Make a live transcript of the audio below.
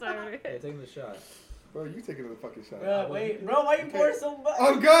Yeah, taking the shot. Bro, you taking the fucking shot. Wait, bro, why you pour so much?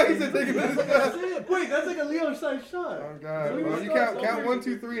 Oh God, he said taking the shot. Wait, that's like a Leo-sized shot. Oh God, So bro, you count 1,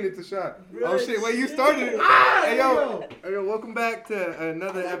 2, 3 and it's a shot. Bro, Oh shit, wait, you started it. Hey yo, welcome back to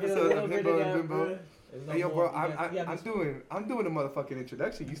another episode of Himbo and Bimbo. Hey yo, bro, I'm doing a motherfucking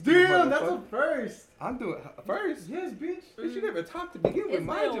introduction. You still Damn, that's a first. I'm doing first. Yes, bitch. Bitch, you never talked to begin with. It's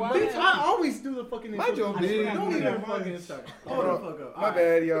Mind been a your while. Bitch, I always do the fucking Mind your business. Don't even fucking start. Hold the fuck up. My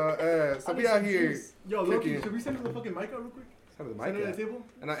bad, y'all. So we out here. Yo, Loki, kicking. should we send the fucking mic out real quick? Send the Send it mic at out. the table?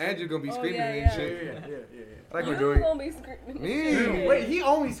 And now Andrew gonna be screaming yeah, and yeah. shit. Yeah. I like we're You doing. gonna be screaming. Me. Wait, he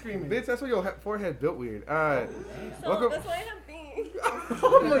only screaming. Bitch, that's why your forehead built weird. So welcome. that's why I have things.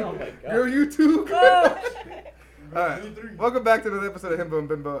 Oh my God. Girl, you too. Alright, welcome back to another episode of Himbo and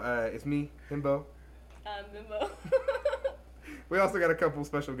Bimbo. It's me, Himbo. Bimbo. We also got a couple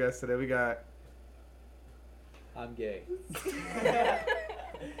special guests today. We got. I'm gay.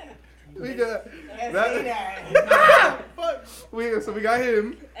 We got. Fuck. So we got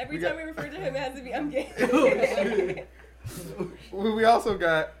him. Every We time got- we refer to him, it has to be I'm gay. We also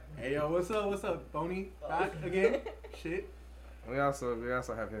got. Hey, yo, what's up, Boney? Back again? Shit. We also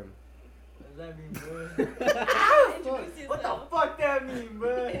have him. What does that mean, bro? Introduce What the yourself. fuck that mean,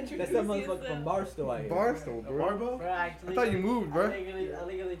 bro? Introduce That's that motherfucker yourself. from Barstow I hear. Barstow, bro. Barbo? Bro, actually, I thought you moved, bro. I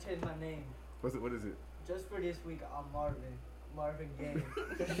legally changed my name. What is it? Just for this week, I'm Marvin. Marvin Gaye.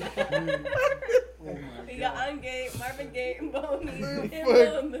 We got I'm gay, Marvin Gaye, Boney, Fuck.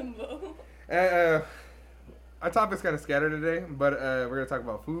 Himbo, and Bimbo. Our topic's kind of scattered today, but we're gonna talk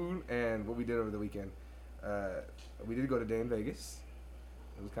about food and what we did over the weekend. We did go to day in Vegas.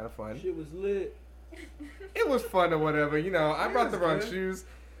 It was kind of fun. Shit was lit. It was fun or whatever. You know, I brought the wrong good. shoes,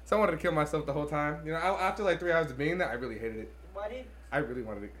 so I wanted to kill myself the whole time. You know, after like 3 hours of being there, I really hated it. I really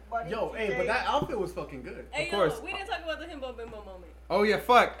wanted it. Yo, hey, but that outfit was fucking good. Hey, Of course. yo, we didn't talk about the Himbo Bimbo moment. Oh yeah,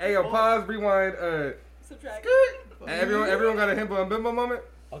 fuck. Hey, yo, pause, rewind. Subtract. Everyone got a Himbo and Bimbo moment.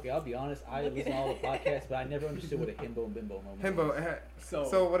 Okay, I'll be honest. I listen to all the podcasts, but I never understood what a himbo and bimbo moment was. Himbo.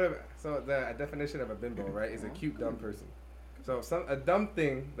 So whatever. So the definition of a bimbo, right, is a cute dumb person. So a dumb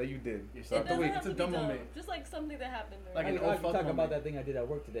thing that you did. It So It doesn't have It's to a be dumb dumb. moment. Just like something that happened. Like I an can old talk fuck about moment. that thing I did at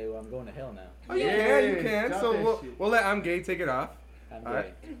work today where I'm going to hell now. Oh, Yeah. you can. Drop So that we'll shit. let I'm gay take it off. I'm All gay.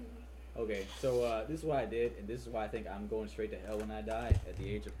 right. Okay, so this is what I did, and this is why I think I'm going straight to hell when I die at the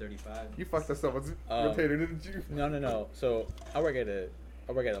age of 35. You fucked us up with Um, rotator, didn't you? No. So I work at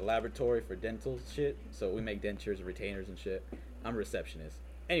a laboratory for dental shit. So we make dentures and retainers and shit. I'm a receptionist.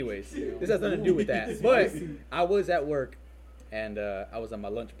 Anyways, this has nothing to do with that. But I was at work, and I was on my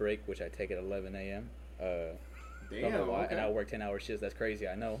lunch break, which I take at 11 a.m. Don't know why. okay. And I work 10-hour shifts. That's crazy.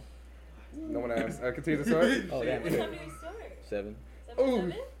 I know. No one asked. Continue the story. Oh damn. What time do we start? 7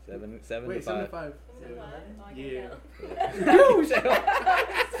 Ooh. 7 Wait, to 5. 75. 7 to 5? Oh, I Yeah. can't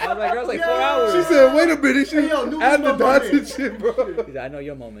I was like, girl, it's like 4 hours. She said, "Wait a minute." She Hey, yo, new add the Bimbo dots moment. and shit, bro. He said, I know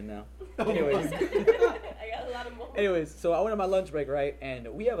your moment now. Anyways, count. I got a lot of moments. anyways, so I went on my lunch break, right? And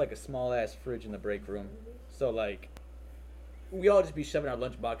we have like a small ass fridge in the break room. So like, we all just be shoving our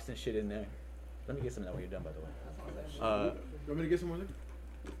lunch box and shit in there. Let me get some of that when you're done, by the way. You want me to get some more liquor?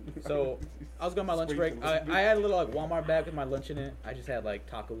 So I was going on my lunch break. I had a little like Walmart bag with my lunch in it. I just had like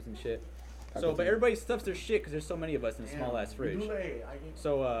tacos and shit. So, but everybody stuffs their shit because there's so many of us in a small ass fridge.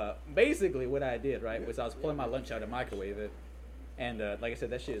 So basically what I did, right, was I was pulling my lunch out and microwave it. And like I said,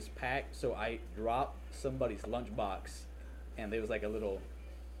 that shit is packed. So I dropped somebody's lunch box, and there was like a little,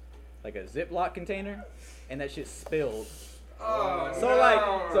 like a Ziploc container, and that shit spilled. Oh, So like,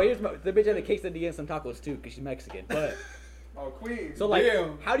 so here's the bitch had a quesadilla and some tacos too, cause she's Mexican. But Oh, queen. so like,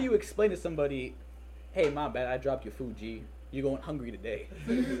 Damn. how do you explain to somebody, hey, my bad, I dropped your food, G. You going hungry today?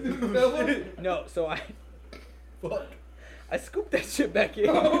 No, so Fuck. I scooped that shit back in.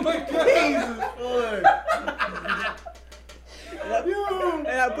 Oh my God.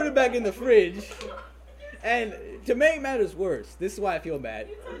 And I put it back in the fridge. And to make matters worse, this is why I feel bad.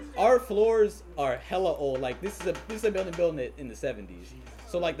 Our floors are hella old. Like this is a building built in the 70s.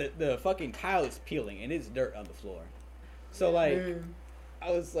 So like the fucking tile is peeling and it's dirt on the floor. So like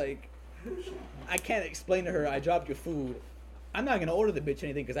I was like, I can't explain to her I dropped your food. I'm not gonna order the bitch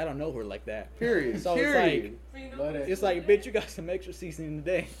anything because I don't know her like that. Period. So Period. it's like bitch, you got some extra seasoning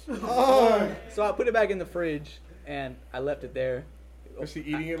today. Oh. So I put it back in the fridge and I left it there. Was she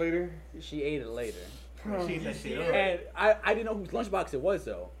eating it later? She ate it later. She's that shit up. And I didn't know whose lunchbox it was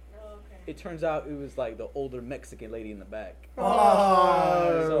though. Oh, okay. It turns out it was like the older Mexican lady in the back.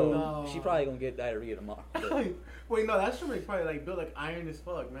 Oh, So no. she probably gonna get diarrhea tomorrow. But Wait, no, that stomach's probably like built like iron as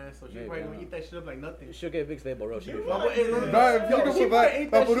fuck, man. So she Maybe, probably I gonna don't eat that shit up like nothing. she'll get Vicks Vapor, bro. She'll be Yo, fine. Nah, if you Yo, can she put probably like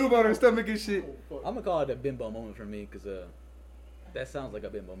ate that Vaporub on her stomach and shit. Oh, fuck. I'm gonna call it a bimbo moment for me, cause That sounds like a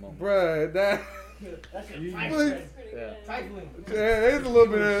bimbo moment. Bruh, that. That's That's pretty Yeah. good. Yeah, there's a little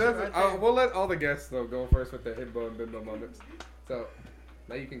bit of that. We'll let all the guests though go first with the himbo and bimbo moments. So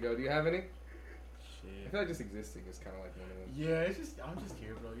now you can go. Do you have any? I Shit. feel like just existing is kind of like one of them. Yeah, it's just I'm just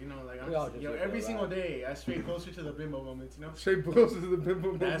here, bro. You know, like We all I'm just, just yo, here every for a single ride. day I stray closer to the bimbo moments. You know, Straight closer to the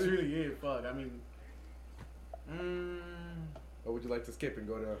bimbo that's moment. really it. Fuck. I mean, Or would you like to skip and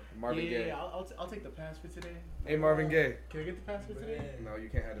go to Marvin yeah, Gaye? yeah, I'll take the pass for today. Hey, Marvin Gaye. Can I get the pass for today? No, you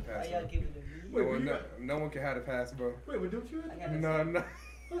can't have the Why pass. y'all Bro. give it to me? Wait, No one can have the pass, bro. Wait, what don't you? I gotta No, no. I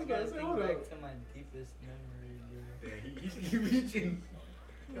Let's gotta go. think Hold back up. to my deepest memory, dude. Yeah, he reaching.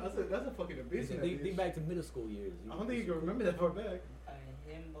 That's a fucking abyss. in that Think bitch. back to middle school years. I don't think you can remember that far back. A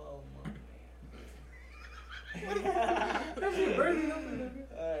himbo moment. That shit burning up in there.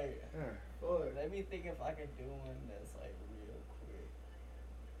 Alright, Fuck. let me think if I can do one that's like real quick.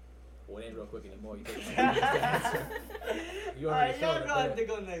 Well, it ain't real quick anymore. You take You Alright, already y'all started go that. ahead to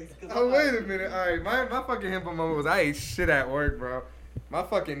go next. 'Cause Oh, I'm wait a minute. All right, my fucking himbo moment was I ate shit at work, bro. My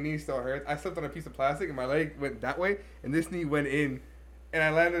fucking knee still hurts. I stepped on a piece of plastic and my leg went that way, and this knee went in. And I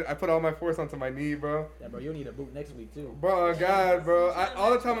landed, I put all my force onto my knee, bro. Yeah, bro, you'll need a boot next week, too. Bro, oh God, bro.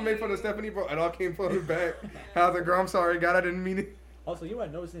 All the time I made fun of Stephanie, bro, it all came floating back. I was like, girl, I'm sorry. God, I didn't mean it. Also, you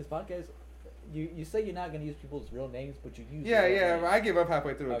might notice in this podcast, you say you're not going to use people's real names, but you use Yeah, their real yeah. names. I give up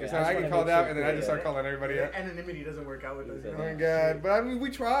halfway through. Okay, Because I just I wanna get called make out, sure and then I just clear, start yeah. calling everybody out. Anonymity doesn't work out with us. You Oh, know? my God. But I mean, we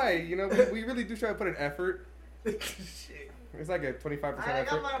try. You know, we really do try to put an effort. Shit. It's like a 25% I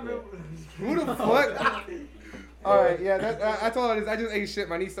got effort. my Who the fuck? Alright, yeah, I told her this. I just ate shit.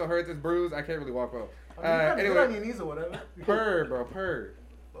 My knee still hurts. It's bruised. I can't really walk well. I mean, you gotta get on Anyway, your knees or whatever. purr, bro, purr.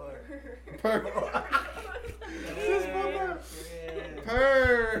 Purr.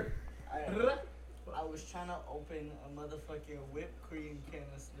 Purr. I was trying to open a motherfucking whipped cream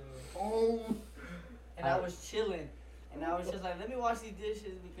canister. Oh. And I was chilling. And I was just like, let me wash these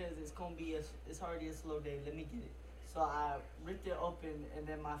dishes because it's gonna be it's already a slow day. Let me get it. So I ripped it open and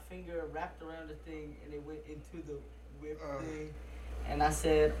then my finger wrapped around the thing and it went into the whipped thing. And I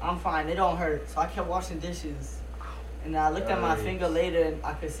said, I'm fine, it don't hurt. So I kept washing dishes. And I looked at my finger later and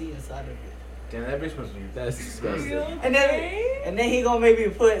I could see inside of it. Damn, that bitch must be. That's disgusting. And then he gonna make me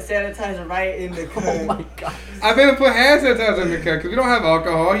put sanitizer right in the cup. Oh my god. I better put hand sanitizer in the cup because we don't have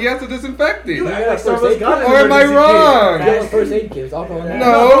alcohol. He has to disinfect it. You act got like first Starbucks aid got kit. an Or am I emergency wrong? You have a first aid kit. It's alcohol in there.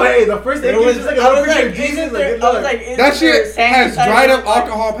 No. Hey, the first thing is just like a I was little like, picture of Jesus. isn't Like, there, good I was luck. like, isn't That shit there has sanitizer? dried up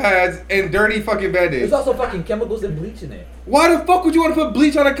alcohol pads and dirty fucking There's band-aids. also fucking chemicals and bleach in it. Why the fuck would you want to put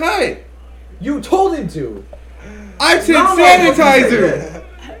bleach on a cut? You told him to. I said No, sanitizer.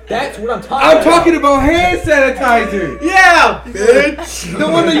 That's what I'm talking I'm about. talking about hand sanitizer. Yeah, bitch. The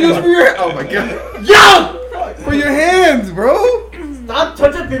one they use for your oh my god. Yo! For your hands, bro. Stop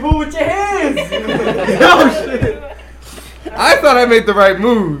touching people with your hands. Oh shit. I thought I made the right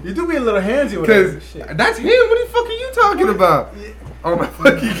move. You do be a little handsy with Cause that shit. that's him. What the fuck are you talking about? Oh my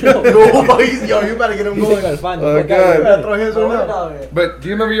fucking god. Yo, you better get him You still going. gotta find Oh, the fuck God. out. You better throw hands right now. But do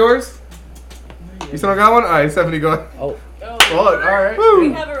you remember yours? You still don't got one? Alright, Stephanie, go. Oh, Oh, Fuck, alright. we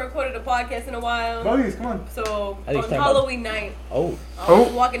Woo. haven't recorded a podcast in a while. Bogies, come on. So I think on it's time about- Halloween night, oh. I was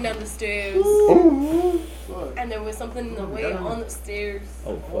Oh. walking down the stairs, Ooh. Fuck. and there was something in the way on the stairs.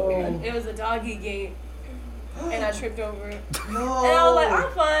 Oh, fuck. And it was a doggy gate, and I tripped over it. No. And I was like,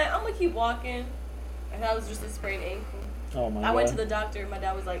 I'm fine. I'm gonna keep walking. And that was just a sprained ankle. Oh my god. I went to the doctor. My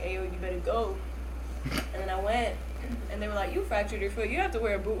dad was like, "Ayo, you better go." And then I went, and they were like, "You fractured your foot. You have to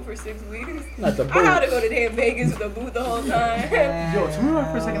wear a boot for 6 weeks." Not the I had to boot. go to damn Vegas with a boot the whole time. Yo, to me,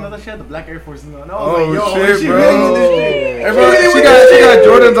 for a second, she had the black Air Forces on. I was Oh like, yo, shit, she bro. really in this shit. Everybody, She she really got with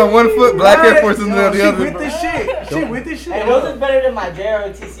Jordans on one foot, black Air Forces on Yo, the she other. with this shit. She with this shit. Hey, those is better than my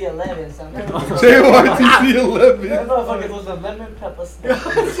JROTC 11, son. JYTC 11. That motherfucker was a lemon pepper snack.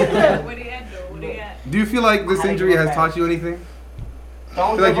 What do you at though? What do you at? Do you feel like this injury has taught you anything?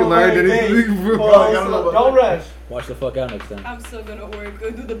 Don't Feel like you give learned away anything things. from- Don't rush. Watch the fuck out next time. I'm still gonna work. Go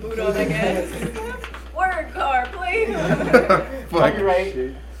do the boot on, I guess. Work hard, please. Fuck. You're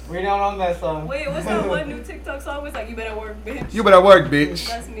right. We don't own that song. Wait, what's that one new TikTok song? It's like, you better work, bitch. You better work, bitch.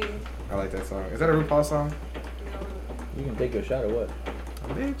 That's me. I like that song. Is that a RuPaul song? You can take your shot or what?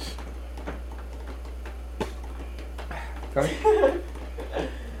 Bitch. Tony?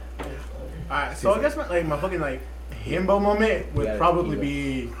 Alright, so I guess my fucking like himbo moment would Yeah, probably yeah.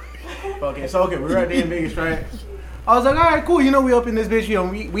 be okay. So okay, we're at the in Vegas, right? I was like, all right, cool. You know, we up in this bitch. You know,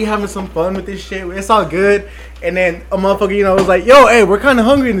 we having some fun with this shit. It's all good. And then a motherfucker, you know, was like, yo, hey, we're kind of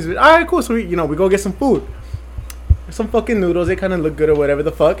hungry in this bitch. All right, cool. So we go get some food. Some fucking noodles. They kind of look good or whatever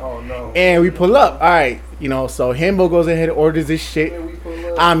the fuck. Oh no. And we pull up. All right, you know. So Himbo goes ahead and orders this shit. We pull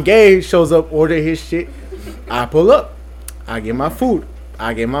up. I'm gay. Shows up, order his shit. I pull up. I get my food.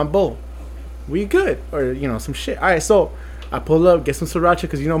 I get my bowl. We good. Or, some shit. All right, so I pull up, get some sriracha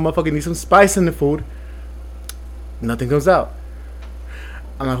because, motherfucker need some spice in the food. Nothing comes out.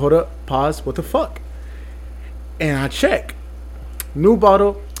 I'm like, hold up, pause, what the fuck? And I check. New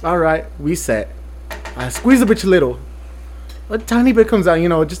bottle. All right, we set. I squeeze a bitch a little. A tiny bit comes out,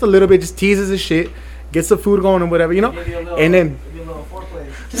 just a little bit, just teases the shit. Gets the food going and whatever, and then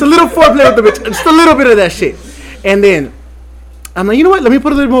just a little foreplay with the bitch. Just a little bit of that shit. And then I'm like, you know what? Let me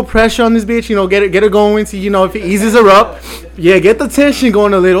put a little more pressure on this bitch. Get her going. See, if it eases her up. Yeah, get the tension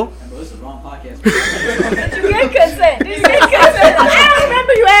going a little. This is the wrong podcast. Did you get consent? Did you get consent? I don't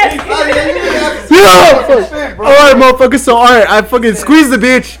remember you asking. All right, motherfucker. So, all right, I fucking squeeze the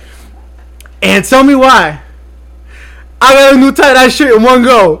bitch. And tell me why. I got a new tie-dye shirt in one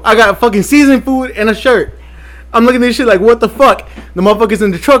go. I got fucking seasoned food and a shirt. I'm looking at this shit like, what the fuck? The motherfuckers in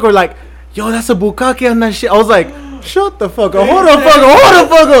the truck were like, yo, that's a bukkake on that shit. I was like, shut the fuck up. Hold the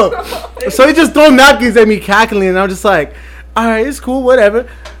fuck up. So he just threw napkins at me cackling, and I'm just like, all right, it's cool, whatever.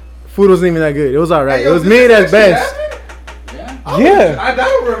 Food wasn't even that good. It was all right. Hey, yo, it was made as best. Yeah. I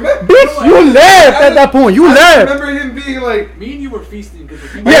don't remember. Bitch, you left at that point. You I left. remember him being like, Me and you were feasting.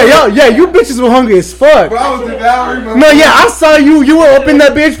 Yeah, you bitches were hungry as fuck. bro, I was devouring my No, yeah, I saw you. You were up in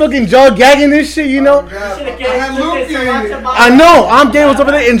that bitch fucking jaw gagging this shit, Oh, God. I had Luke in it. I know. I'm Daniel was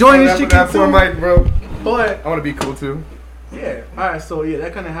over there enjoying this chicken That's for too. Mike, bro. But I want to be cool too. yeah, alright, so yeah,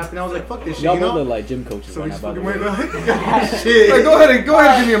 that kind of happened. I was like, fuck this shit, Y'all you both know? look like gym coaches So right we now, just by the fucking way. went shit. Like, go ahead and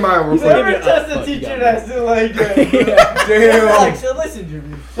give me a mile real You quick. ever trust a fuck, you teacher got that's still like that? Damn. Like, so listen,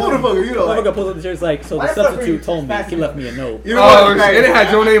 Jimmy. Motherfucker, you know. Motherfucker pulls up the shirt, it's like, so Why the the fuck substitute are you told me, he left me a note. You know Oh, what? shit. And it had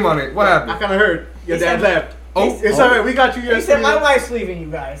your name on it. What I happened? kind of heard. Your He dad said- left. Oh, It's alright, we got you. He said, my wife's leaving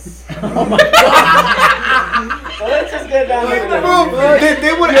you guys. Oh my god. So let's just get down to it. Bro,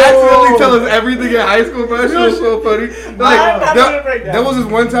 they would accidentally tell us everything in high school, bro. That shit was so funny. I'm Like, gonna break down. there was this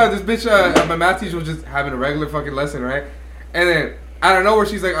one time, this bitch, my math teacher was just having a regular fucking lesson, right? And then, out of nowhere,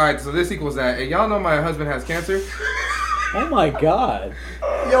 she's like, all right, so this equals that. And y'all know my husband has cancer. Oh my god.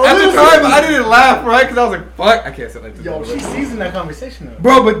 Yo, At the listen. time, I didn't laugh, right? Because I was like, fuck, I can't sit like this. Yo, she seasoned that conversation though.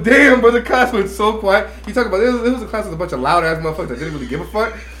 Bro, but damn, bro, the class went so quiet. You talk about this was a class with a bunch of loud ass motherfuckers that didn't really give a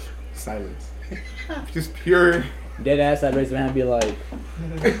fuck. Silence. Just pure. Dead ass, I'd raise my hand and be like,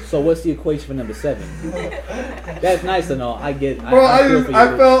 so what's the equation for number 7? That's nice to know. I get. Bro, I feel for you,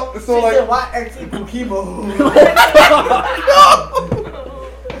 bitch. felt so She like. said, why X equal chemo?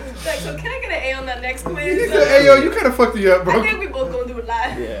 Like, so can I get an A on that next He quiz? said, hey yo, you kind of fucked me up, I bro. think we both gonna do it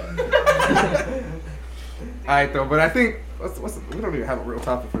live. Yeah. Alright though, but I think we don't even have a real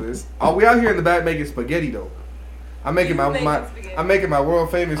topic for this. We out here in the back making spaghetti though. I'm making You making my spaghetti. I'm making my world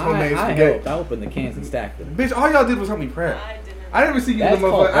famous homemade I spaghetti. helped. I opened the cans and stacked them. Bitch, all y'all did was help me prep. I didn't. I never see you in That's the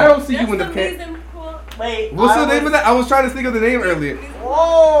called motherfucker. I don't see That's you in the the can. reason for- Wait. What's the name of that? I was trying to think of the name earlier.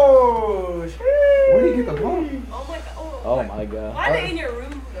 Whoa. Where do you get the bone? Oh my god. Oh my god. Why are they in your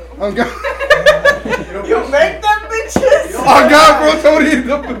room though? Oh god. You make them bitches? Oh god, bro,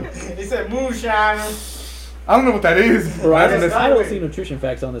 Tony. He said moonshine. I don't know what that is. Bro, I That's- don't see nutrition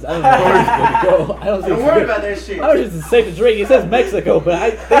facts on this. I don't know where it's going to go. I don't see. Don't worry about that shit. I was just safe to drink. It says Mexico, but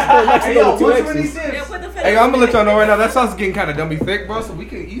they spell Hey, Mexico yo, with 2 126. X's. Yeah, put the Hey, I'm gonna let y'all know right now. That sauce is getting kind of dummy thick, bro. So we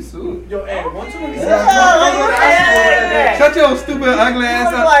can eat soon. Yo, hey, 126. Yeah. Shut your stupid ugly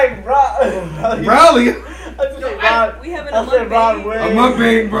ass You up. like Rowley. I We having a said Rod mukbang. Wave. A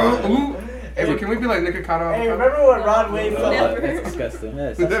mukbang, bro. Ooh. Hey, bro, can we be like Nick Cotto? Hey, remember when Rod Wave fell Never. off? That's disgusting.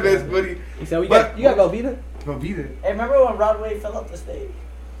 That's That man's disgusting. buddy. He said, But- you got Velveeta? Go beat it. Hey, remember when Rod Wave fell off the stage?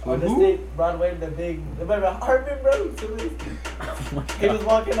 On the Who? stage, Rod Wave, the big, remember Hartman, bro? Oh my He was god.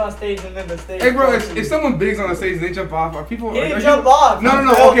 walking on stage and then the stage. Hey, bro, fell. if someone big's on the stage and they jump off, are people? He are didn't you- jump off. No, He no,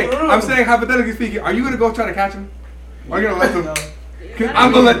 no. fell Okay, through. I'm saying hypothetically speaking, are you gonna go try to catch him? Or are you gonna let them? No.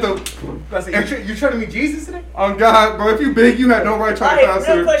 I'm gonna let them. That's it. You trying to meet Jesus today? Oh God, bro, if you big, you had no right trying to Alright,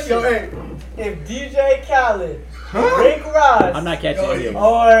 real concert. question. Yo, hey. If DJ Khaled, Huh? Rick Ross, I'm not catching any of them.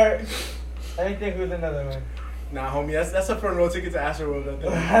 or I think who's another one. Nah, homie, that's a front row ticket to Astroworld.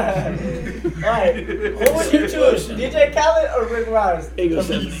 Alright, who would you choose? DJ Khaled or Rick Ross? Ego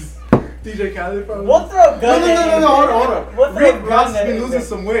 70. DJ Khaled, probably. We'll throw a gun No, at you. hold on. We'll throw a Rick gun Ross has at been you. losing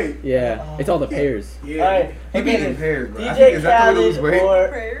some weight. Yeah, it's all the pairs. Yeah. Alright, He be okay, eating pears, bro. DJ Is that the way to lose Khaled weight? or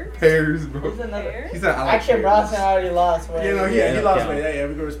Prayer. Pears, bro. who's another? Prayer. He said I like Action pears. Bronson already lost weight. Yeah, no, Yeah, he that lost count. weight. Yeah,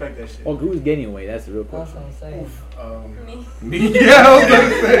 we can respect that shit. Well, who's gaining weight? That's the real That's question. what I'm saying. Me. Yeah, I was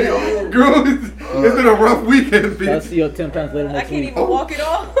gonna say, girl, it's been a rough weekend, I'll bitch. see you 10 pounds later I next can't week. even walk it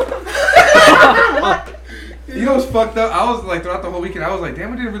off. You know what's fucked up? I was like throughout the whole weekend, I was like,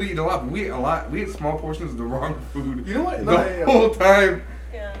 damn, we didn't really eat a lot. But we ate a lot. We ate small portions of the wrong food. You know what? The No, yeah. whole time.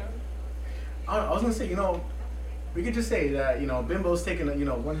 Yeah. I was gonna say, we could just say that Bimbo's taking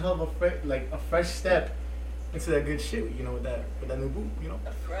one hell of a fresh step into that good shit. With that new boot.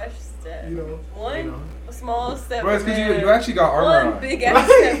 A fresh step. One a small step. Bro, it's because you actually got armor One on. big ass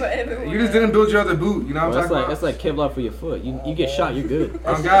step for everyone. You just didn't build your other boot. You know what I'm talking about? That's like Kevlar for your foot. You get shot, you're good.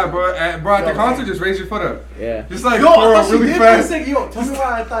 Oh God, bro! At the concert, just raise your foot up. Yeah. Just like I thought really she did fast. for a second. Tell me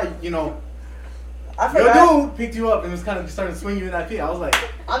why I thought I forgot. your dude picked you up and was kind of just started swinging you in that pit. I was like,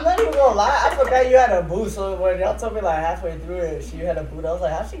 I'm not even gonna lie. I forgot you had a boot. So when y'all told me like halfway through it, she had a boot. I was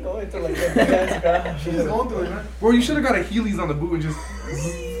like, how's she going to like the dance crowd? she's just going through it, man. Bro, you should have got a Heelys on the boot and just.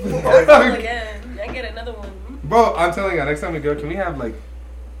 Roll again. I get another one. Bro, I'm telling you, next time we go, can we have like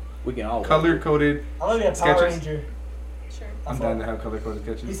We can all color coded? I'm gonna be a Power Sketches? Ranger. Sure. I'm down to have color coded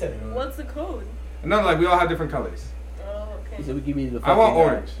He sketches. said, What's the code? No, like we all have different colors. Oh, He okay. said we give you the I want fucking,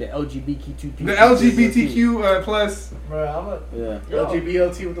 orange. The LGBTQ. The LGBTQ plus. bro, I'm a. Yeah. Yo,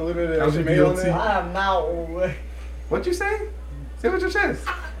 LGBLT with a little bit of LGBLT on there. I am not. What'd you say? Say it with your chest.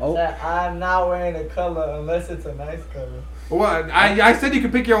 Oh. That I'm not wearing a color unless it's a nice color. What? I said you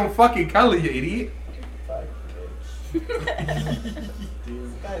could pick your own fucking color, you idiot. Fuck, bitch.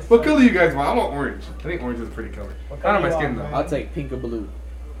 What color you guys want? I want orange. I think orange is a pretty color. What Not on color my you skin want, though. I'll take pink or blue.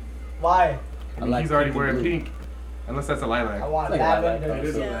 Why? I mean, like he's already pink and wearing blue. pink. Unless that's a lilac. I want It's like a lavender. lilac. It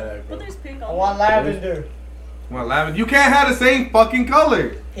is a Yeah. lilac, But bro. there's pink I on want lavender. Want lavender? You can't have the same fucking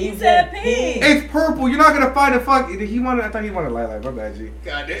color. He said pink. It's purple. You're not gonna find a fuck. He wanted. I thought he wanted lilac. My bad, G.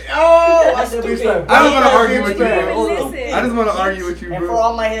 God damn. Oh, That's I should be stupid. I don't want to argue That's with you, stupid. bro. Listen. I just want to argue with you, And for bro.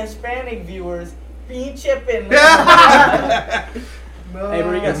 all my Hispanic viewers, be chipping. No. Hey,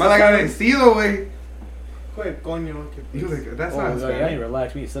 bro, you got Man, like I didn't see the way. Quick, coño. He was like, that's Oh, not God, y'all need to Hispanic.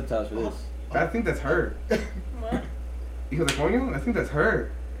 relax. We need subtitles for this. I think that's her. What? He was like, coño? I think that's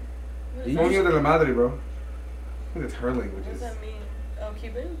her. You Coño de la madre, bro. I think that's her What language. does that mean? Oh,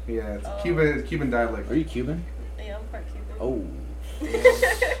 Cuban? Yeah, it's Oh. Cuban dialect. Are you Cuban? Yeah, I'm part Cuban. Oh.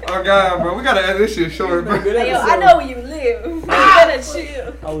 Oh God, bro, we gotta end this shit short, bro. Hey, yo, I know where you live. You better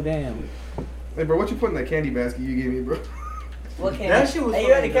chill. Oh, damn. Hey, bro, what you put in that candy basket you gave me, bro? What candy? That shit was Hey,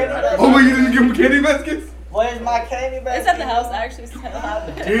 you had a fucking candy good. basket? Oh, wait, you didn't give him candy baskets? Where's my candy basket? It's at the house, actually. It's at the house.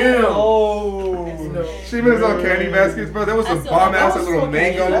 Damn. Oh. She made us all candy baskets, bro. That was some That's bomb what- ass that was little fucking-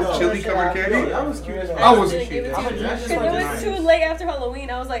 mango, that's chili what covered I- candy. Yo, that was cute as fuck. I was didn't give it shit. to I'm a him. judge, just Because like it was tonight. too late after Halloween.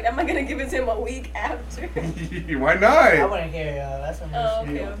 I was like, am I going to give it to him a week after? Why I not? wouldn't hear y'all. That's some Oh,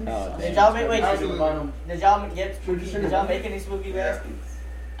 shit. okay. Oh, Did y'all make wait? Absolutely. Did y'all get spooky? Did y'all make any spooky baskets?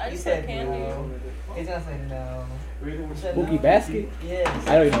 I He just said said candy. no. He's gonna say no. He said Spooky no. basket? Yes.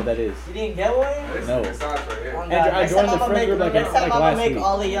 I don't even know what that is. You didn't get one? No. Oh, Andrew, God. I Next joined time the I'ma friend make- group like next time like I'ma last make week.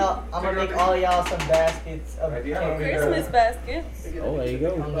 all of y'all. I'm gonna make all of y'all some baskets of Idea. candy. Christmas baskets. Oh, there you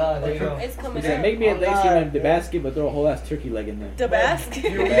Oh go. God, there you go. It's He coming said, out. make me a Oh, Thanksgiving God. the basket, but throw a whole ass turkey leg in there. The basket.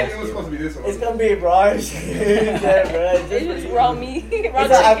 It was supposed to be this one. It's gonna be raw as shit. Yeah, bro. It's just raw meat. Raw He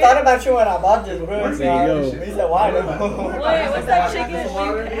said, I thought chicken. about you when I bought this, bro. There you go. He said, why no? Wait, what's that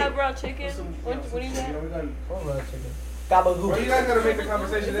chicken? We have raw chicken. What do you got? What raw chicken? Bro, you Gabagool. guys gotta make the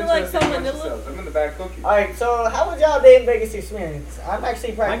conversation Is it like interesting some amongst vanilla? yourselves. I'm in the back cooking. Alright, so how was y'all day in Vegas experience? I'm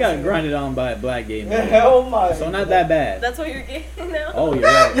actually I practicing. got grinded on by a black game. Oh my. So not that bad. That's what you're getting now? Oh, you're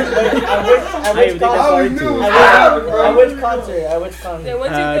right. At I which even think that's Oh, sorry you knew too. it was At happening, which bro. concert? At which Then concert?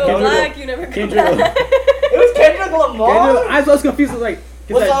 once you go Kendrick- black, you never come Kendrick- back. It was Kendrick Lamar? I was confused. I was like,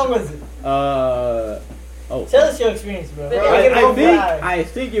 'cause What I- song was it? Oh. Tell us your experience, bro. But Make it I go think viral. I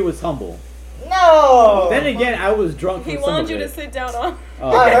think it was humble. No. Then again, I was drunk He from some wanted of you to it. sit down on. Oh.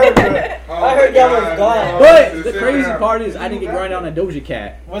 I heard, bro. Oh I heard my y'all was God, gone. bro. But the Sit crazy down. part is I didn't get grinded on a Doja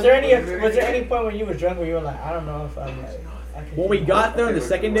Cat. Was there any point when you was drunk where you were like, I don't know if I could When we do got there on the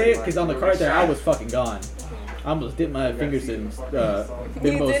second day, because on the cart there, I was fucking gone. I almost dipped my fingers in Bimbo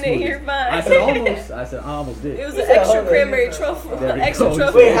didn't, smoothie. you're fine. I said almost. I almost did. It was He an said, extra hold on, cranberry he said- truffle. There we Extra go.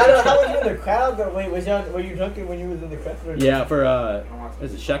 truffle. Wait, how was you in the crowd? Though? Wait, were you drunk when you was in the crowd? Yeah, for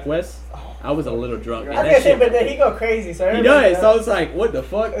is it Shack West? I was a little drunk. I And was that gonna say, shit, but then he go crazy. So he everybody does. So it's like, what the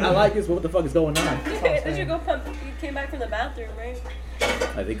fuck? I like this, but what the fuck is going on? Did you go pump? You came back from the bathroom, right?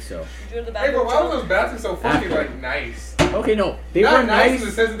 I think so. Did you go to the Hey, bathroom? bro, why were those bathrooms so fucking After. like nice? Okay, no, they Not were nice in the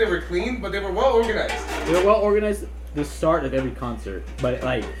nice. sense that they were clean, but they were well organized. They were well organized. The start of every concert, but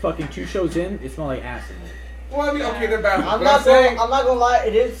like fucking 2 shows in, it smelled like ass in there. Well, I mean, okay, they're bathrooms. I'm but not I'm saying, gonna lie.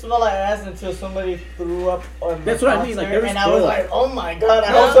 It did smell like ass until somebody threw up on. That's the what I mean, like, concert, there was and I was still- like, oh my god!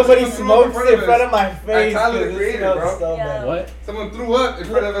 I No, hope somebody someone threw up in smokes front in of front us. of my face. Tyler the 'cause it Creator, smells bro. so Yeah. bad. What? someone threw up in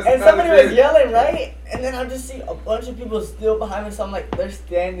front of us. And Tyler somebody was Creator. yelling, right? And then I just see a bunch of people still behind me, so I'm like, they're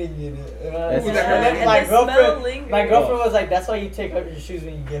standing in it. You know? That's And crazy. then And my the smell girlfriend, lingers. my girlfriend was like, "That's why you take off your shoes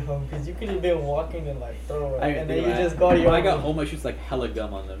when you get home, because you could have been walking and like throw it, I and then you think just go to your." When I got home, my shoes like hella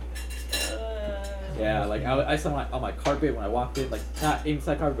gum on them. Yeah, like I saw on my carpet when I walked in, like not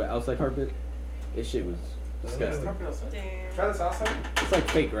inside carpet, but outside carpet. This shit was disgusting. Damn. Try this outside. It's like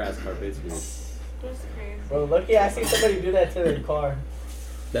fake grass carpet. It's weird. That's crazy. Bro, lucky I see somebody do that to their car.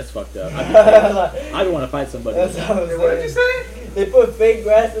 That's fucked up. I don't want to fight somebody. That's what I'm What did you saying. say? They put fake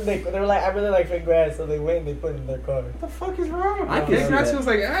grass and they were like, I really like fake grass, so they went and they put it in their car. What the fuck is wrong? I can Fake see grass that. feels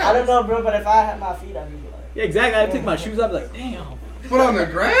like ass. I don't know, bro, but if I had my feet, I'd be like. Yeah, exactly. I take my shoes off, like, damn. Put on the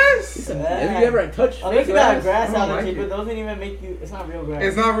grass? Have you ever touched Unless fake you got a grass? grass I don't allergy, like but it. those don't even make you. It's not real grass.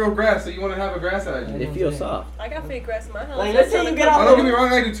 It's not real grass, so you want to have a grass allergy. It feels soft. I got fake grass in my house. Like, let's say you get off Oh, don't get me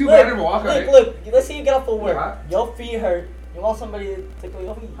wrong, I do too, but I never walk on it. Look, let's say you get off of work. Hot? Your feet hurt. You want somebody to tickle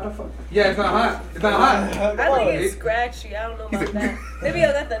your feet. How the fuck? Yeah, it's not hot. It's not hot. I think it's scratchy. I don't know about that. Maybe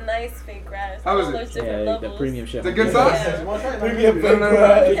I got the nice fake grass. How is it? There's different Yeah, levels. the premium shit. It's a good sauce? Yeah. Premium No, no,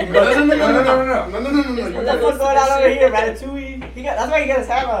 no, fake grass. No. What the fuck going on over here, Ratatouille? That's why he got his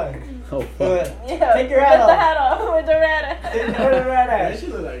hat on. Oh, fuck. Yeah. Take your hat Put the off. hat off with the rat. Take your hat That off. shit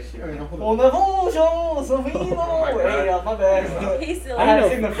look like shit. On the bonjour, Savino. my God. Hey, my bad. He's still I haven't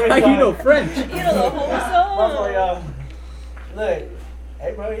seen the French How you song. know French? You know the whole That's why, song. Look,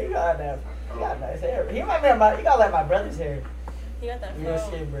 hey bro, you got that. You got nice hair. He might be you got like my brother's hair. He got that Real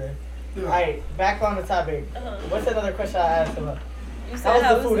flow. shit, bro. Alright, back on the topic. Uh-huh. What's another question I asked about? You How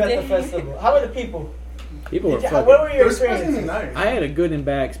said was the food at the day? festival? How were the people? People were What fucking. were your It was supposed to be experiences? nice. I had a good and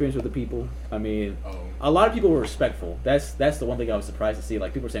bad experience with the people. I mean, a lot of people were respectful. That's the one thing I was surprised to see.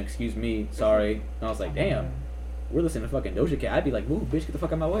 Like, people were saying, excuse me, sorry. And I was like, damn, we're listening to fucking Doja Cat. I'd be like, move, bitch, get the fuck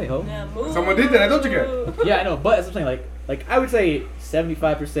out of my way, ho. Yeah, move. Someone did that at Doja Cat. Yeah, I know, but as I'm saying, like I would say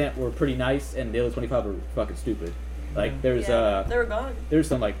 75% were pretty nice, and the other 25 were fucking stupid. Like, there's Yeah, they were gone. there's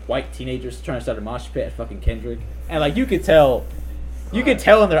some like white teenagers trying to start a mosh pit at fucking Kendrick, and like you could tell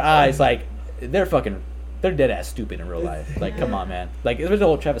in their eyes, like they're dead ass stupid in real life. Like, come on, man. Like, there's the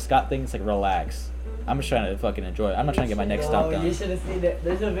whole Travis Scott thing. It's like, relax. I'm just trying to fucking enjoy it. I'm not trying to get my next stop You done. should have seen that.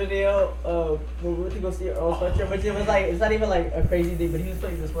 There's a video of when we went to go see Earl Sweatshirt, which it was like, it's not even like a crazy thing, but he was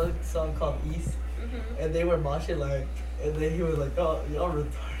playing this one song called East, and they were moshing like, and then he was like, oh, y'all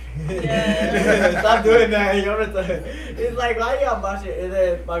retarded. Yeah. Stop doing that, y'all retarded. He's like, why y'all moshing? And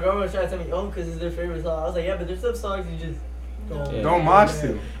then my girlfriend was trying to tell me, oh, because it's their favorite song. I was like, yeah, but there's some songs you just don't. Yeah. Don't mosh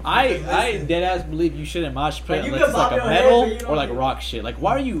to. I dead ass believe you shouldn't mosh pit Like, you unless can it's like bob a your head, metal but you don't or like get- rock shit. Like,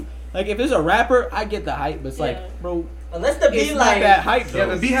 why are you like, if there's a rapper, I get the hype, but it's Yeah. like, bro, Unless the it's beat not like, that hype though. Yeah,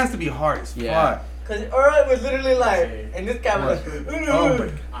 the beat has to be hard as Yeah. fuck. because Earl was literally like, and this guy was like, Oh,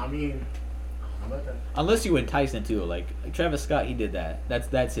 but I mean, how about that? Unless you entice into it, like Travis Scott, he did that.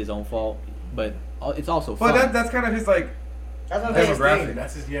 That's his own fault, but it's also But fun. that's kind of his like. that's what I'm Demographic. saying.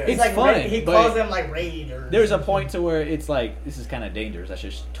 That's his, yeah. It's like fun, he but calls them like raiders. There's a point to where it's like, this is kind of dangerous. I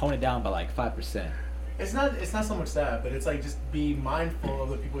should tone it down by like 5%. It's not so much that, but it's like just be mindful of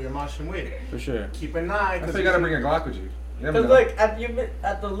the people you're moshing with. For sure. Keep an eye. That's why you gotta bring a Glock with you. You never Cause know. look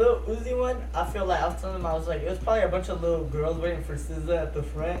at the Lil Uzi one, I feel like I was telling him, I was like, it was probably a bunch of little girls waiting for SZA at the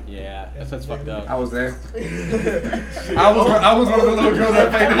front. Yeah, that's what's fucked I up. was there. I was one of the little girls that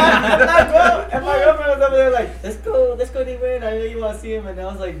played and my girlfriend was over there like, let's go D-Wayne, I know you want to see him, and I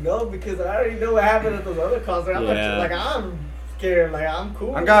was like, no, because I already know what happened at those other concerts. I'm Yeah. I'm scared, like I'm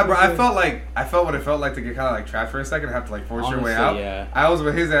cool. Oh God, bro! I felt what it felt like to get kind of like trapped for a second, and have to like force your way Honestly, out. yeah. I was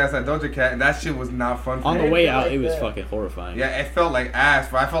with his ass at Doja Cat, and that shit was not fun for On me. the way feel out, like it was that. fucking horrifying. Yeah, it felt like ass,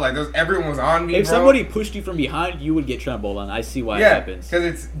 bro. I felt like everyone was on me, If bro. somebody pushed you from behind, you would get trampled on. I see why it yeah, happens. because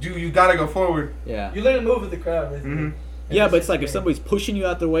it's you gotta go forward. Yeah. You literally move with the crowd, basically. Mhm. Yeah, but it's like if somebody's pushing you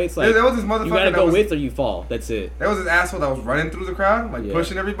out the way, it's like There was this motherfucker you gotta that go was- with or you fall. That's it. There was this asshole that was running through the crowd, like Yeah.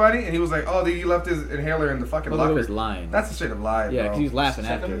 pushing everybody, and he was like, "Oh, dude, you left his inhaler in the fucking Motherfucker locker." was lying. That's a straight up lie, Yeah, bro. because he was laughing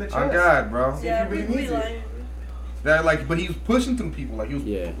Check him in after. the On chest. God, bro. Yeah, really we needs it. lying. That like, but he was pushing through people, like he was,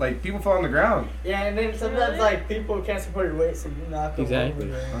 Yeah. like people fell on the ground. Yeah, and then sometimes Really? like people can't support your weight, so you knock them Exactly.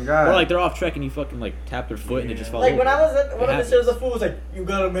 over. On Yeah. God. Or like they're off track and you fucking like tap their foot and it just falls Like over. when I was at one It of the shows, the happens. fool was like, "You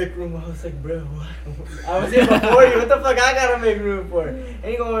gotta make room." I was like, "Bro, what? I was here before you. What the fuck? I gotta make room for?" And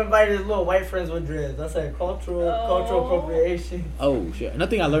he gonna invite his little white friends with dreads. That's like cultural appropriation. Oh shit! Another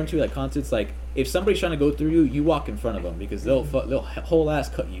thing I learned too at concerts, like if somebody's trying to go through you, you walk in front of them because they'll whole ass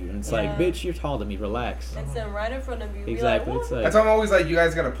cut you, and it's like, Yeah. bitch, you're taller than me, relax. And stand right in front of you. Be Exactly. Like, It's what? like, That's why I'm always like, you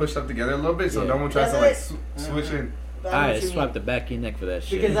guys gotta push up together a little bit, so Yeah. no one tries to like That's switch in. That's I what you swipe mean. the back of your neck for that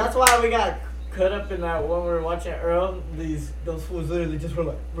shit. Because that's why we got cut up in that when we were watching Earl. Those fools literally just were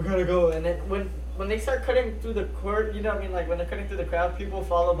like, "We're gonna go," and then when they start cutting through the court, you know what I mean? Like when they're cutting through the crowd, people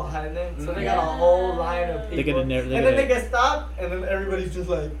follow behind them, so they got a whole line of people. They get in there- they and then get- they get stopped, and then everybody's just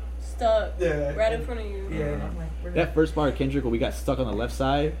like, Stuck. yeah, Right in front of you. Yeah, and I'm like, we're that not- first part of Kendrick where we got stuck on the left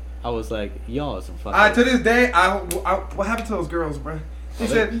side, I was like, y'all are some fucking. To this day, what happened to those girls, bro? He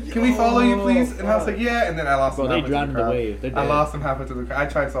said, "Can we follow you, please?" And I was like, "Yeah." And then I lost Bro, him. they halfway to drowned in the crowd. wave. They're I dead. lost him halfway to the crowd. I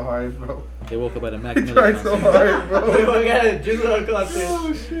tried so hard, bro. They woke up at a Mac I Miller tried so concert. hard, bro. We got a Jizzle concert.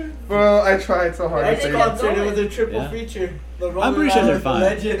 Oh shit, bro! I tried so hard. to Next save concert, him. it was a triple Yeah. feature. The I'm pretty sure they're Rolling fine.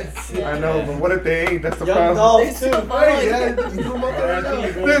 Legends. I know, but what if they ain't? That's the Young problem. Dolls too. Hey, yeah, just do them up there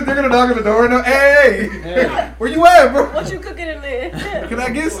right now. They're gonna knock on the door now. Hey, where you at, bro? What you cooking in there? Can I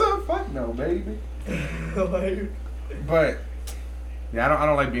get some? Fuck no, baby. But yeah, I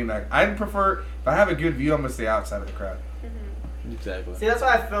don't like being that. I prefer if I have a good view, I'm gonna stay outside of the crowd. Exactly. See, that's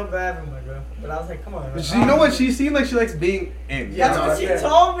why I felt bad for my girl. But I was like, come on. But you know what? She seemed like she likes being in. That's what she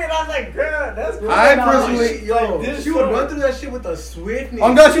told me, and I was like, girl, that's good. I personally, She would run through that shit with a swiftness.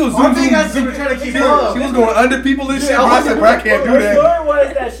 oh god, she was zoom, I zoom, was trying to keep zoom. up. She was going under people and shit. Bro, I said, bro, I can't do The that. story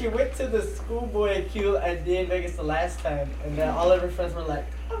was that she went to the schoolboy queue and did Vegas the last time, and then all of her friends were like,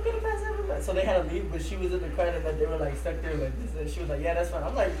 I'm gonna pass everybody. So they had to leave, but she was in the crowd and then they were like stuck there like this, and she was like, yeah, that's fine.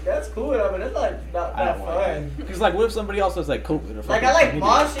 I'm like, that's cool. I mean, it's like not I that don't like fun. Because like, what if somebody else has like COVID or Like I like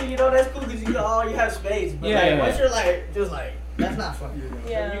moshing, you know, that's cool because you have space. But Yeah, like yeah. once you're like just like that's not fun.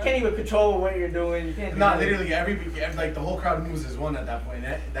 Yeah. You can't even control what you're doing. You can't. Nah, literally like the whole crowd moves as one at that point.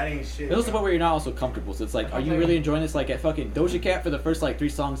 That ain't shit. There's the point where you're not also comfortable. So it's like, are you really enjoying this? Like at fucking Doja Cat for the first like 3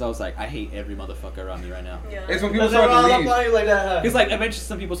 songs, I was like, I hate every motherfucker around me right now. Yeah. It's when people Because they're start all to up leave. on you like that. Huh? Because like eventually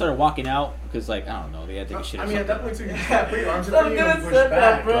some people started walking out because like I don't know, they had to take a shit or I mean, at that something. point too, you can't put your arms in Some front of dude you and push said that,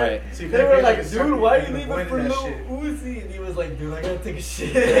 back. bro. Right. So you They gotta were create like, a dude, circle why are you and leaving avoid for that Lil shit. Uzi? And he was like, dude, I gotta take a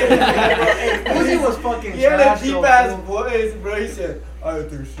shit. Uzi was fucking He had a trash, deep though, ass bro. voice, bro. He said, I went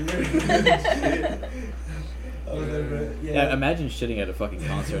through shit. I was like, bro, Yeah, imagine shitting at a fucking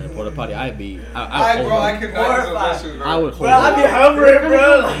concert in a porta potty. I Bro, I could not do that shit, bro. I would Bro, hold I'd be on. hovering,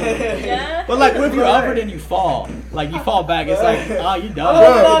 bro. Yeah. But like, what if you're upward and you fall? Like you fall back, it's like, oh, you I'm done.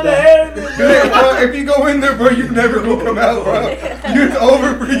 holding on the hair. Yeah, bro, if you go in there, bro, you never will come out, bro. It's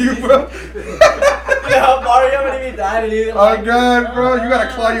over for you, bro. Yeah, Mario would even died and he was Oh like, god, bro, you gotta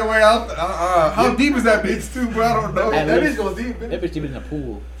claw your way out. How deep is that bitch too, bro? I don't know. At That least- bitch goes deep, man. That bitch deep in the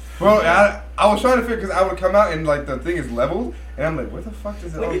pool. Bro, I was trying to figure because I would come out and like the thing is leveled, and I'm like, where the fuck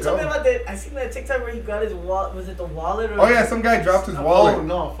does it When all you told me go? about that, I seen that TikTok where he got his wallet. Was it the wallet or? Oh yeah, some guy dropped his wallet. Oh,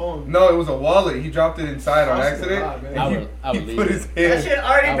 no, phone. No, it was a wallet. He dropped it inside on That's accident. a lot, man. And I would he leave put it. his That hand. shit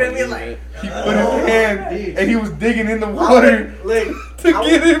already I been would me leave like. it. He put his hand, and he was digging in the water Look, to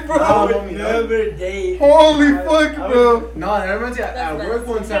get it, I bro. would never date. Holy fuck, I bro. No, that reminds me, at That's work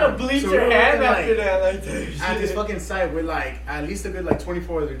one You gotta time. bleach so we your were hand working, after like, that, like that. at this fucking site with like at least a good like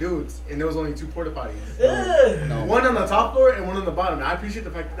 24 other dudes, and there was only 2 porta potties. Ugh. No. One on the top floor and one on the bottom. Now, I appreciate the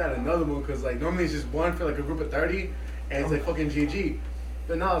fact that that another one because like normally it's just one for like a group of 30, and it's like fucking GG.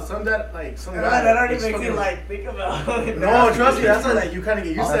 But no, some that That already it's makes fucking- me like think about. No, trust me, that's not like you kind of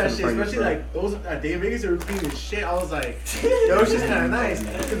get used to that Awesome shit, for you, especially bro. like those at Day in Vegas are clean as shit. I was like, yo, it's just kind of nice.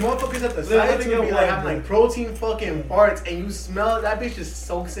 The motherfuckers at the side let me too get be one, like having bro. like protein fucking farts, and you smell it, that bitch just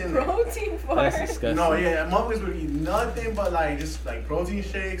soaks in there. Protein That's fart. disgusting. No, yeah, motherfuckers would eat nothing but like just like protein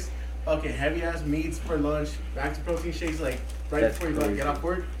shakes, fucking heavy ass meats for lunch, back to protein shakes like right That's before you go crazy. get off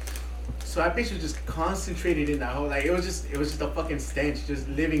work. So that bitch was just concentrated in that whole like it was just a fucking stench just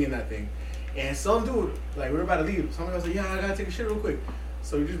living in that thing. And some dude, like we were about to leave, somebody was like, yeah, I gotta take a shit real quick.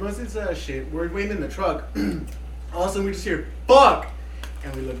 So we just runs into that shit. We're waiting in the truck. All of a sudden we just hear fuck,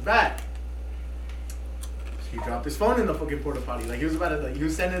 and we look back. He dropped his phone in the fucking porta potty. Like he was about to he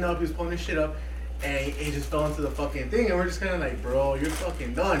was standing up, he was pulling his shit up, and he just fell into the fucking thing. And we're just kind of like, bro, you're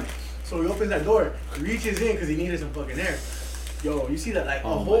fucking done. So he opens that door, reaches in because he needed some fucking air. Yo, you see that like a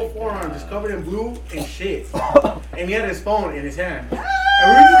Oh whole my forearm God. just covered in blue and shit, and he had his phone in his hand. And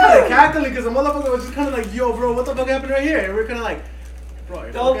we were just kind of cackling because the motherfucker was just kind of like, yo, bro, what the fuck happened right here? And we are kind of like, bro,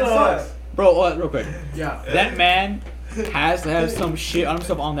 it Don't fucking know. sucks. Bro, real quick. Yeah. That man has to have some shit on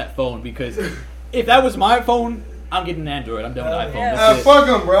himself on that phone because if that was my phone, I'm getting an Android. I'm done with iPhone. Yeah. That's it. Fuck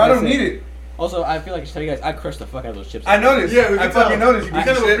him, bro. I don't That's need it. it. Also, I feel like I should tell you guys, I crushed the fuck out of those chips. I noticed. Yeah, we I can fucking tell. noticed. You We piece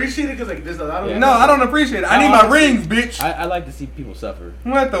kind of of shit. appreciate it because like there's a lot of Yeah. No, I don't appreciate it. I need my rings, bitch. I like to see people suffer.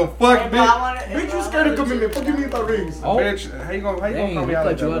 What the fuck, Hey, bro, I bitch? wanna- Bitch, you scared of commitment. Fuck you mean about rings? Oh. Bitch, how you gonna Dang, call me look out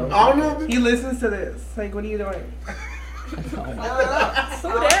like like that, you bro? had- I don't know. He listens to this. Like, what are you doing? Oh my Who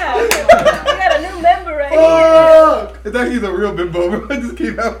that? We got a new member right here. Fuck! It's actually the real bimbo, bro. I just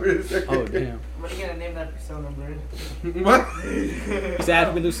came out for a second. Oh damn. What are you gonna name that persona, bro? What? He's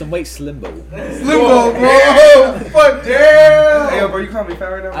asking me to lose some weight, Slimbo. Slimbo, bro. Fuck, damn. Hey, yo, bro, you call me fat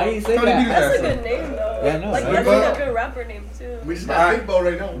right now? I didn't say Tony that. Beat his That's a ass good up. name though. Yeah, I know, Like right? that's Big like Bo. a good rapper name too. We just got Big Bo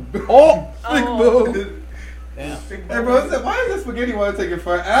right now. Oh! Big Oh. Bo. Damn. Hey, bro, why is this spaghetti want to take it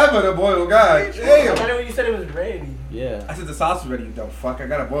forever to boil? God damn. I know when you said it was ready. Yeah. I said the sauce is ready, you dumb fuck. I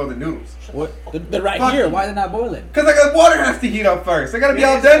gotta boil the noodles. What? They're right Fuck here. you. Why are they not boiling? Cause I got water has to heat up first. They gotta be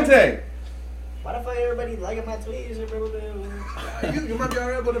al dente. Why the fuck everybody liking my tweets? You might be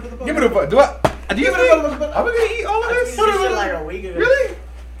alright, but Give me the butt. Do you think I'm gonna eat all of this? Like a week ago. Really?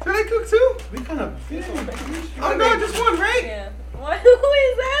 Did I cook too? We kind of. Oh no, just one, right? Yeah. What? Who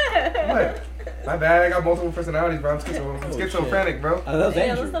is that? What? My bad. I got multiple personalities, bro. I'm schizophrenic, bro. Oh, that was Yeah,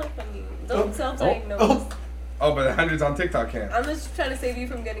 Andrew. that's not funny. Don't self-diagnose. Oh, but the hundreds on TikTok can't. I'm just trying to save you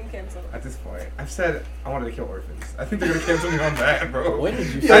from getting canceled. At this point, I've said I wanted to kill orphans. I think they're gonna cancel me on that, bro. When did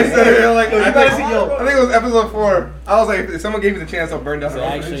you I say said that? it like Yo, you gotta see, yo. I think it was episode 4. I was like, if someone gave me the chance, I'll burn down the So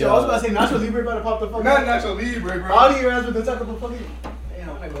orphanage. actually, Yo, I was about to say Nacho Libre about to pop the fuck Not up. Nacho Libre, bro. Body your ass with the type of the fucking. Damn,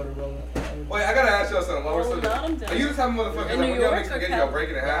 I'm gonna go to Rome. Wait, I gotta ask y'all something. While we're Well, still not, I'm done. you just have motherfuckers In like New when y'all York make or spaghetti, Cali? y'all break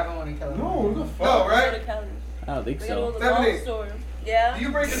it in I half. don't want to kill No, what the fuck? No, Go to right? Cali. I don't think We gotta go so. to the Stephanie. mall store. Yeah. Do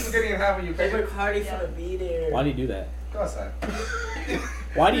you break the spaghetti in half when you They cook work it? hardy for the be there. Why do you do that? Go outside.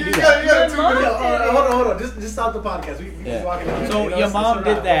 Why do you do You that? got Yo, 2 minutes. hold on. Just stop the podcast. We Yeah. just walking down. So You know, your it's mom a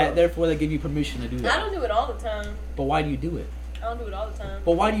did wrap. that, therefore they give you permission to do I that. don't do it all the time. But why do you do it? I don't do it all the time.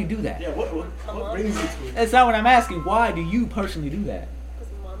 But why do you do that? Yeah, what Come what on. brings you to it? That's not what I'm asking. Why do you personally do that?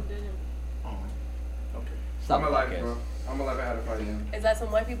 Because my mom didn't. Oh, okay. Stop I'm the alive, podcast. bro. I'm alive. I had to find him. Is that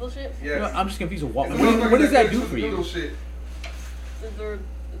some white people shit? Yeah. No, I'm just confused with what. It's What does that do motherfuckers for noodle you? shit.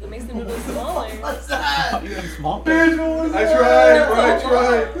 It makes the noodles smaller. What's that? You're small. I tried, bro. I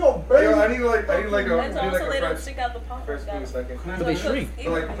tried. Yo, baby. Yo, I need like a That's also they a don't fresh, stick out the pot fresh like spoon that. second. But they shrink. To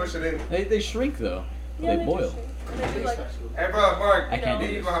like push it in. They shrink though. Yeah, They boil. do shrink. And they do like, Hey, bro, Mark. I can't No.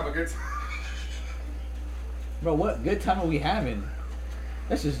 do You this. gonna have a good time. Bro, what good time are we having?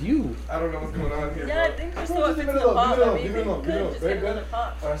 That's just you. I don't know what's going on here, yeah, I bro. think just Give so it it fits up, in the give it pot. up, I mean, give they it up, give it could up. just Very get good. another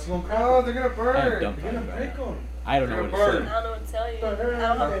pot. Alright, she's gonna crack Oh, it. they're gonna I burn. don't You're gonna know. break them. I don't know They're what to burned. say. I don't know what to tell you. I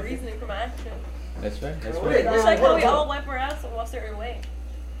don't have a reasoning for my action. That's fair. That's Wait, fair. It's like how we hold on. all wipe our ass a certain way.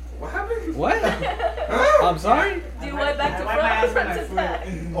 What happened? What? Huh? I'm sorry. Do you wipe back to I wipe my front or ass with front my to foot. back?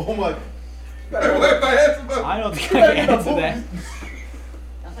 Oh my. I wiped my ass above. I don't think I can answer that.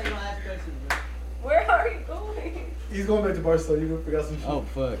 That's how you don't ask questions, bro. Where are you going? He's going back to Barcelona. You gonna forgot some shit. Oh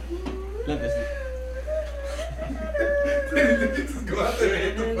fuck. Let this. Did you just go out there and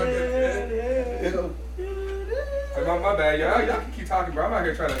hit the fucking Hey, my bad, y'all can keep talking, bro. I'm out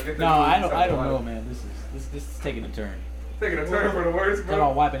here trying to get No, I don't know, man. This is taking a turn. Taking a turn for the worse, Talking about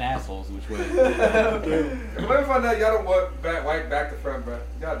bro. wiping assholes, which way? Let me find out y'all don't wipe back to front, bro.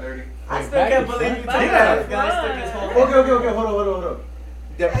 Y'all dirty. I still Back can't to believe you front. took Back that. to Guy stuck front. his whole Okay. Hold on.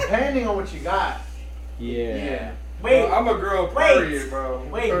 Depending on what you got. Yeah. Wait, I'm a girl, wait, period, bro.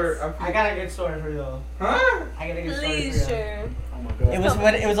 wait. I'm I got a good story for y'all. Huh? I got a good story Please for y'all. share. Oh my god. It was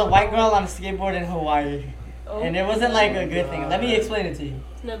when it was a white girl on a skateboard in Hawaii, Oh, and it wasn't like a good thing. Let me explain it to you.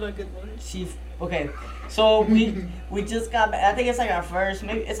 It's never a good one. Okay, so we just got back. I think it's like our first,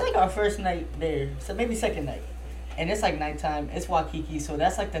 maybe it's like our first night there, so maybe second night, and it's like nighttime. It's Waikiki, so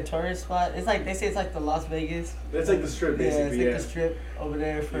that's like the tourist spot. It's like they say it's like the Las Vegas. That's like the strip, Yeah, it's basically. like the strip over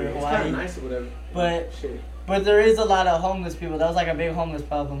there for It's kind Hawaii. of nice or whatever. But- Shit. But there is a lot of homeless people. That was like a big homeless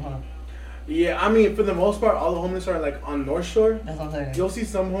problem, huh? Yeah, I mean, for the most part, all the homeless are like on North Shore. That's what I'm saying. You'll see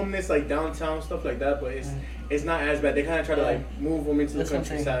some homeless like downtown stuff like that, but it's not as bad. They kind of try to like move them into the That's what I'm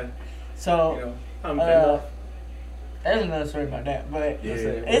saying. countryside. So You know, I'm fed off. there's another story about that, but Yeah.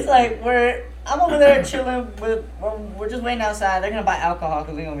 it's like I'm over there chilling with we're just waiting outside. They're gonna buy alcohol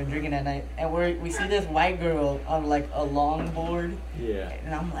because we're gonna be drinking that night, and we see this white girl on like a longboard, Yeah.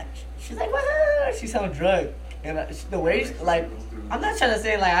 and I'm like, she's like, what? She sounds drunk, and the way she, like, I'm not trying to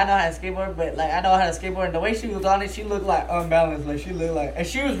say like I know how to skateboard, but like I know how to skateboard, and the way she was on it, she looked like unbalanced, like she looked like, and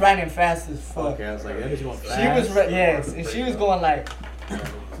she was riding fast as fuck. Okay, I was like, that is going fast. She was yes, and she was going like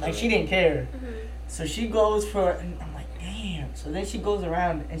she didn't care. So she goes for, and I'm like, damn. So then she goes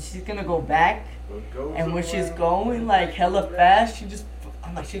around and she's gonna go back, and when she's going like hella fast,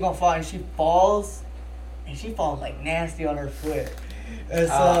 I'm like, she's gonna fall, and she falls like nasty on her foot. And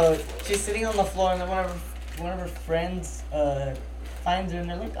so she's sitting on the floor, and then one of her friends finds her, and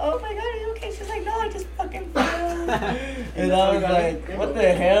they're like, oh my god, are you okay? She's like, no, I just fucking fell. And I was like, what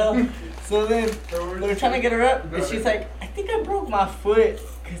the hell? So then they're trying to get her up, and she's like, I think I broke my foot.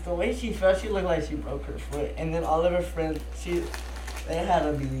 Because the way she fell, she looked like she broke her foot. And then all of her friends, they had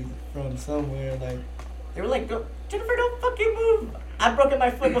to be from somewhere. Like, they were like, Jennifer, don't fucking move. I've broken my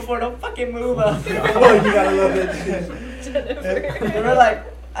foot before, don't fucking move. Oh, you gotta love that shit. They were like,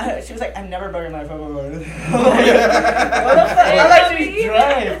 She was like, I've never buried my phone. What the fuck? I like she's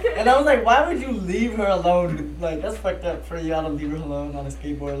drunk. And I was like, why would you leave her alone? Like, that's fucked up for y'all to leave her alone on a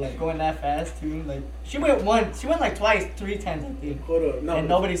skateboard, like going that fast too. Like, she went like twice, 3 times I think. Hold up, no. And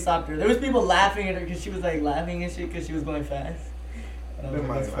nobody stopped her. There was people laughing at her because she was like laughing and shit because she was going fast. I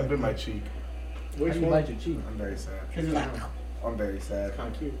bit my cheek. Which one? Bite your cheek. I'm very sad. Cause you're like, I'm very sad.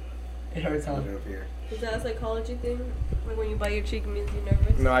 Kind of cute. it hurts, huh? Put it up here. Is that a psychology thing? Like when you bite your cheek, it means you're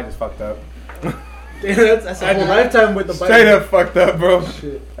nervous? No, I just fucked up. Damn, that's a whole lifetime with the bite. Straight up fucked up, bro.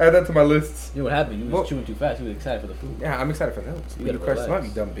 Shit. Add that to my lists. You know what happened? You was chewing too fast. You was excited for the food. Yeah, I'm excited for that. You You gotta crush them up, relax.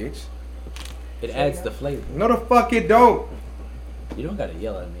 you dumb bitch. It adds the flavor. No, the fuck it don't. You don't gotta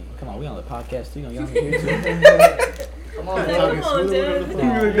yell at me. Come on, we on the podcast too. You gonna yell at me here too? Come on, Come man. on,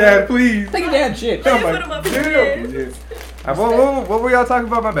 dude. Dad, please. Take your damn shit. Let Come me on. put him up Yeah. here. What were y'all talking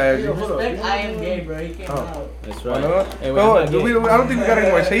about? My bad. Yo, hold up. Respect, I am gay, bro. He came Oh. out. That's Oh, right. no? Hey, wait, No, I'm not gay. I don't think we got any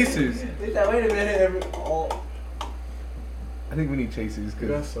more chasers. He said, wait a minute. I think we need chasers. We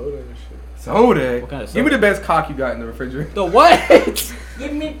got Cause soda and shit. soda. What kind of Give me soda? the best cock you got in the refrigerator. The what?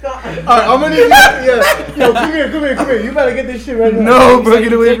 Give me coffee. Alright, I'm gonna need yeah. Yo, come here. You better get this shit right now. No, bro,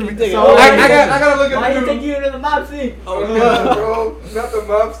 get away from me. Take it. So, I gotta look Why at you the take you into the mob scene? Oh, no, bro. Not the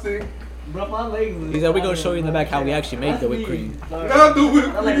mop stick. Bro, my legs was... He said we're gonna show you in the back how we actually make the whipped cream. Not the whipped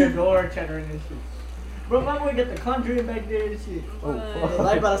Not like a cream. door chattering and shit. Bro, my boy get the conjuring back there and shit. What? The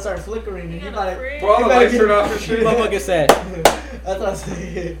light about to start flickering and you In about the to... fridge? Bro, all the better lights get- turn off and shit. Motherfucker said. That's what I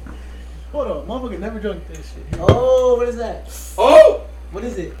said. Hold up, motherfucker never drunk this shit. Oh, what is that? Oh! What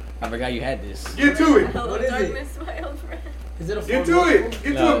is it? I forgot you had this. Get to it. Hello, What is it? darkness, my old friend. Is it a Get full to it. Get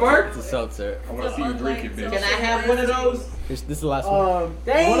to No, it, Mark. It's a seltzer. I want to see you drink it, bitch. Can I have one of those? This is the last one.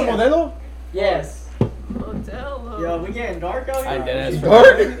 Damn. One Modelo? Yes. Hotel. Yo, we getting dark out I here? dead ass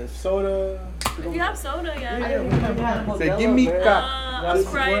Dark? forgot. Soda. If you have soda, I yeah. didn't even have Modelo, Say, give me bro. cock.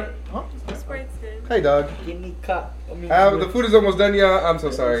 Sprite. Huh? Sprite's good. Hey, dog. Give me cup. The food is almost done, y'all. I'm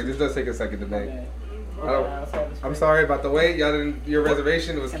so sorry. This does take a second to make. I'm sorry about the wait. Y'all didn't. Your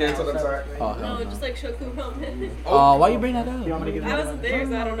reservation was canceled. I'm sorry. Oh, hell No, no. just like Shoku ramen. Oh, why you bring that up? You want me to give I wasn't there,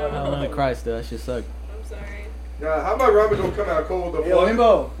 so I don't know. I don't want to cry still. That shit sucked. I'm sorry. Yeah, how about ramen don't come out cold? The Yo, fuck?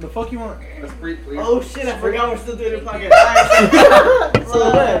 Limbo, the fuck you want? That's free, please. Oh shit, I forgot we're still doing the podcast. Alright,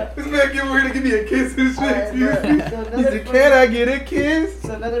 so what? This man give here to give me a kiss and shit. Alright, Excuse bro. me. So He another said, "Can I get a kiss?"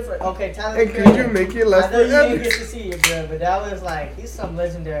 So another friend. Okay, Tyler. And could you make it less I know you didn't forever? get to see it, bro, but that was like, he's some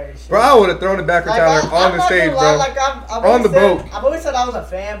legendary shit. Bro, I would have thrown it back for Tyler on the stage, bro. Like, I've On always the boat. I've always said I was a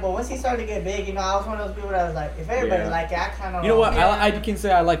fan, but once he started to get big, you know, I was one of those people that was like, if everybody Yeah. like it, I kind of. You know what? I can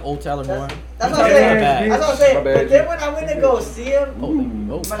say I like Old Tyler more. That's He's what I'm not saying. bad. That's what I'm saying. My bad, But then when I went to go see him,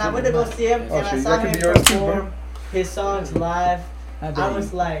 Oh, when I went to go see him Oh, and I shit, saw that could him be yours too, perform bro. his songs live, oh. I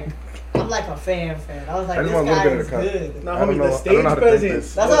was like, I'm like a fan. I was like, I this just want a little guy bit of is the cup. good. Nah, I don't homie, know- the I don't know stage how to drink presence.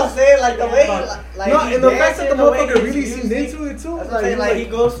 this. That's what I'm saying. Like the way, like No, he and the fact that the dancing, way motherfucker his really seemed music- into it too. That's what I'm saying. Like he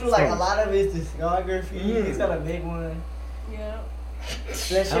goes through like a Sorry. lot of his discography. Mm. He's got a big one. Yeah. That shit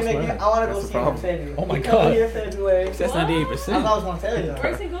That's make me. right. I want to go That's the see him in problem. February. Oh my He coming God. here February. That's What? 98%. That's what I was gonna tell you.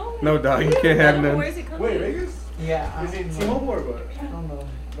 Where's he going? No, dog, you can't I have don't know none. where's he coming. Wait, Vegas? Yeah. I Is it don't T-Mobile know. or what? I don't know.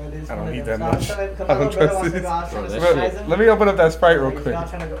 But it's I don't one of need them. that So much. I was trying to- I don't my little brother trust wants to this. go. I was trying to Bro, that surprise shit- him. Let me open up that Sprite real Like, quick. I'm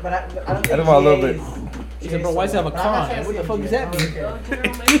trying to go, but I don't I think just want a little he bit. is. He said, bro, why does he have a But I'm car not on trying it? to What the see fuck him does yet. that I don't mean? care.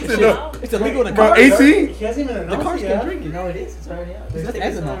 General It's manager. it's illegal in a Bro, car. AC? He hasn't even announced The cars it can't yet. drink it. No, it is. It's already out. There's That's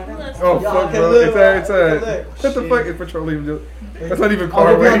tickets ethanol. on it now. Let's Oh Y'all fuck, can bro! look, It's look. what the fuck is petroleum? That's not even I'll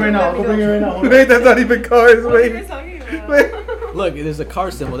car go bring it right weight. now. I'll go bring it right now. Hold on. Wait, that's not even cars What are you weight. guys talking about? Wait. Look, there's a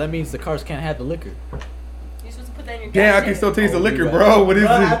car symbol. That means the cars can't have the liquor. You're supposed to put that in your Damn, I gas can tank. still taste the Oh, liquor, you bro. What is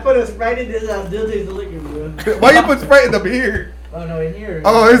Bro, I it? put a Sprite in this. I still taste the liquor, bro. Why you put Sprite in the beer? Oh no, in here.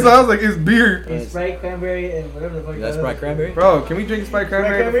 Oh, it sounds like it's beer. It's Sprite, cranberry, and whatever the fuck. That's that Sprite is. cranberry? Bro, can we drink Sprite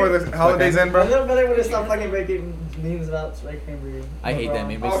cranberry before the holidays end, My bro? little brother would have stopped fucking making memes about Sprite cranberry. I hate that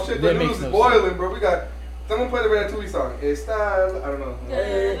meme. Oh shit, That the makes noodles no is sense. boiling, bro. We got someone play the Ratatouille song. It's style. I don't know.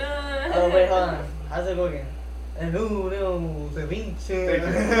 Oh wait, hold on. How's it go again? No, ceviche.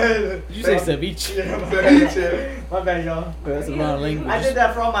 Did you say ceviche? Ceviche. My bad, y'all. That's the wrong language. I did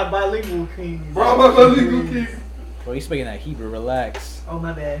that for all my bilingual kings. Bro, I'm a legal kid. Bro, he's speaking that Hebrew. Relax. Oh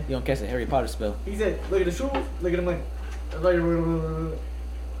my bad. You don't catch the Harry Potter spell. He said, "Look at the shoes. Look at the money." Hold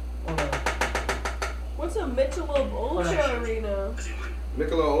on. What's a Michelob Ultra Arena?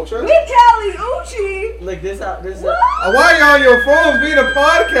 Michelob Ultra. We Cali Uchi! Look this out. This is. What? Why y'all on your phones being a Look,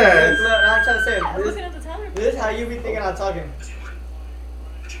 podcast? I'm trying to say I'm this. looking at the timer. This is how you be thinking I'm talking.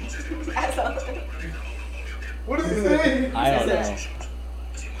 What does it say? I don't know.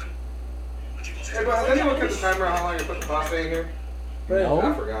 Hey, bro, has anyone kept the timer on how long you put the pasta in here? No.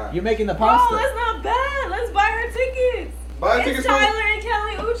 I forgot. You're making the Bro, pasta. that's not bad. Let's buy her tickets. Buy It's tickets Tyler and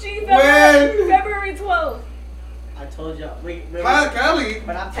Kelly see February 12th. I told y'all. Wait. Cali.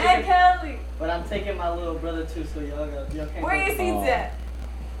 But I'm At taking. Cali. But I'm taking my little brother too, so y'all can't. Where your seats at?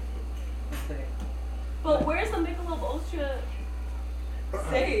 Okay. But where's the Michelob Ultra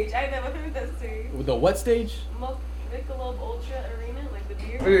stage? I never heard that stage. The what stage? Michelob Ultra Arena, like the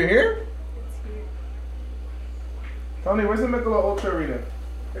beer. Is it here? It's here. Tony, where's the Michelob Ultra Arena?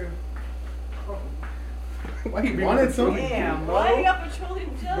 Why you wanted some? Damn, bro. Why you got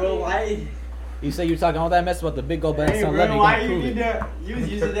petroleum jelly? Bro, why? You say you're talking all that mess about the big gold band. Hey, Son, bro, let me why go you prove need it. that? You was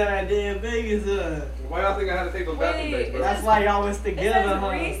using that idea in Vegas, Why y'all think I had to take those bathroom breaks, bro? That's why y'all was It together, says huh?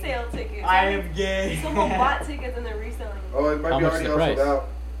 resale tickets. I am gay. Someone bought tickets and they're reselling them. Oh, it might How be much already is the all sold price? out.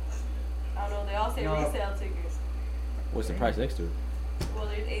 I don't know. They all say No. resale tickets. What's the price next to it? Well,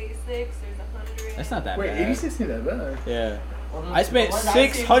 there's 86, there's 100. That's not that Wait, bad. 86 ain't that bad. Yeah. Well, I spent the ones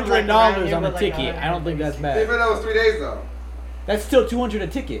I've seen for, like, $600 around here on a were, like, ticket. I don't think that's Even bad. that was 3 days though. That's still $200 a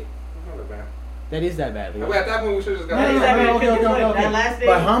ticket. Not that bad. That is that bad, Wait, Leo. at that point we should have just No, got. no, no, okay. That last day,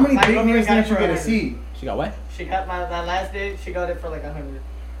 But how many my big girlfriend names got it didn't you for get to 100. see? She got what? She got that last day. She got it for like 100.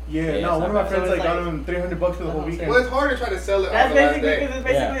 Yeah, Yeah, no, it's one of not my friends bad. like got them $300 for the whole weekend. Well, it's hard to try to sell it That's on the last basically day. because it's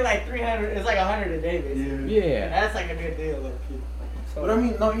basically Yeah. like 300. It's like 100 a day, basically. Yeah. And Yeah. that's like a good deal, low key. So, But I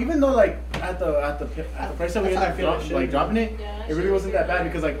mean, no, even though like at the price that we That's how I ended feel up like like dropping it, Yeah, it really wasn't that bad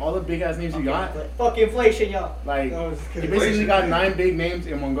because like all the big ass names we got, fuck inflation, y'all. like No, it's you good. basically got 9 big names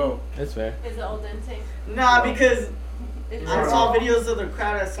in one go. That's fair. Is it al dente? Nah, because It's I saw videos of the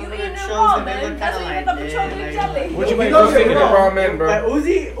crowd at some You of the eating it shows raw, and they man. look That's kind of what you like get the petroleum jelly. What you We make go those take it tickets? to raw men, bro. But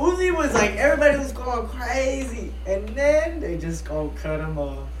Uzi was like everybody was going crazy, and then they just gonna cut him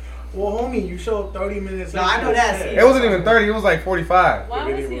off. Well, homie, you showed 30 minutes. No, I know that. It wasn't even 30. It was like 45. Why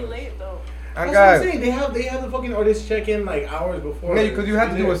It was really he was. late though? And That's what I'm guys, saying. They have the fucking artists check in like hours before. yeah, because you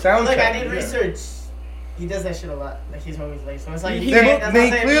have to do a sound Look, I check. did Yeah. research. He does that shit a lot. Like he's always late, so it's like you Then, can't- that's what I'm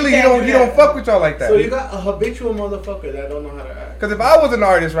then saying, clearly you he can't don't do that. fuck with y'all like that. So you got a habitual motherfucker that don't know how to act. Because if I was an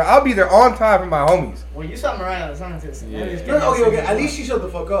artist, right, I'll be there on time for my homies. Well, you saw Mariah. It's not just. Yeah. Okay. At least she showed the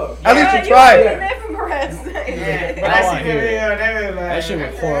fuck up. At least you You tried. were there for Perez. Yeah, but I I wanna see the hear it. video and they was like. That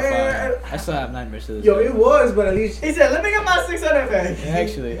shit was horrifying. I still have nightmares to this Yo, day. it was, but at least He said, "Let me get my 600 back." Yeah,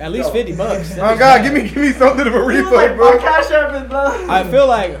 actually, at least Yo. $50. Oh God, give me something of a He was refund, like, "My bro. cash app is blown." I feel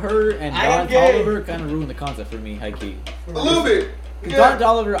like her and I am Don gay. Tolliver kind of ruined the concept for me, high key. A little bit. Don Yeah.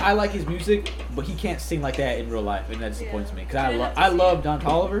 Tolliver, I like his music, but he can't sing like that in real life, and that disappoints me. Cause I love Don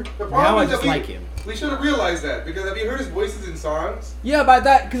Tolliver. The Now I problem is just that like him. we should have realized that because have you heard his voices in songs? Yeah, but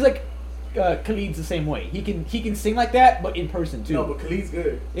that, cause like Khalid's the same way. He can sing like that, but in person too. no, but Khalid's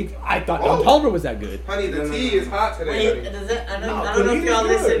good. I thought Whoa. Don Tolliver was that good. Honey, the No. tea is hot today. Wait, Honey. does it, I don't know Khalid if y'all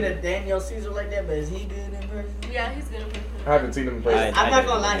is listen good. to Daniel Caesar like that, but is he good in person? Yeah, he's good. I haven't seen him in person. I'm not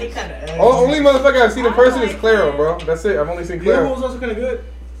gonna lie, he kind of. Only motherfucker I've seen in I person is like Claro, him. bro. That's it. I've only seen You know who Claro. was also kind of good?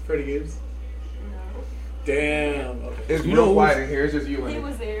 Freddie Gibbs. No. Damn. Okay. It's You know real who's- quiet in here. It's just you He and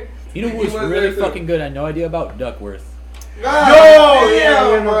was there. You know who He was was really there, too. fucking good? I had no idea about Duckworth.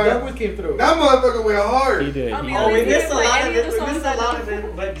 yeah, no, bro. Duckworth came through. That motherfucker went hard. He did. I He mean, Oh, did. we didn't missed a play lot any of of it. the We songs missed a that lot I of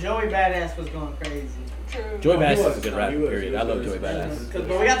it, but Joey Badass was going crazy. True. Joey No, Badass he is was. a good No, rapper. he was. Period. He I was. love Joey Badass. Because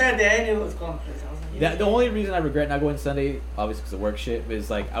when we got there, Daniel was going crazy. I was like, That, the only reason I regret not going Sunday, obviously because of work shit, is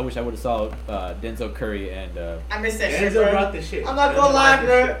like I wish I would have saw Denzel Curry and I missed that shit, Denzel bro. brought the shit. I'm not Denzel gonna lie, brought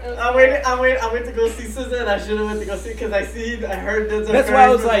bro. the shit. I went to go see SZA, and I should have went to go see because I heard Denzel. that's Curry why I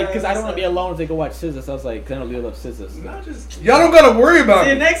was from like, the- because I don't want to be alone if they go watch SZA. So I was like, because I know Leo loves SZA. So. Not just. Y'all don't gotta worry about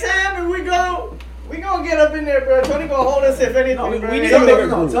See, it. next time if we gonna get up in there, bro. Tony gonna hold us if anything, No, we bro. need Tell a me, bigger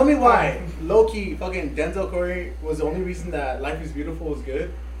no, group. tell me why low key fucking Denzel Curry was the only reason that Life is Beautiful was good.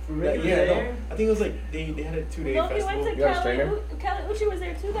 Really? Like, yeah, no, There? I think it was like they had a 2-day No, he festival. went to You got a Cali. strainer? Cali Uchi was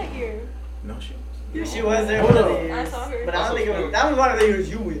there too that year. No shit. Yeah, she was there Hold one of on. the years. I saw her. But I don't think it was. That was one of the years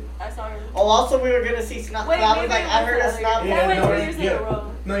you went. I saw her. Oh, also we were gonna see Snot. Wait, I maybe was like, it I was heard the a other Snot. year. Yeah, I went no, 2 years in yeah. a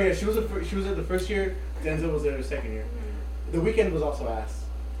row. No, yeah, she was there the first year. Denzel was there the second year. The weekend was also ass.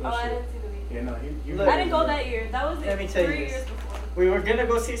 Oh, I didn't see the video. Yeah, no, you. Look. I didn't go that year. That was Let me like tell you 3 this. years before. We were gonna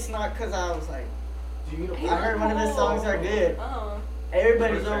go see Snot because I was like, He I heard was one of his cool. songs are good. Uh-huh.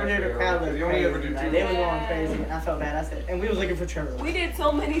 Everybody's over there. The crowd was You only ever do crazy. two. Like, they were going crazy, and I felt bad. I said, and we was looking for churros. We did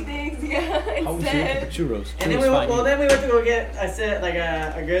so many things, yeah. How was it for Instead. churros? And then Churros we fine. well then we went to go get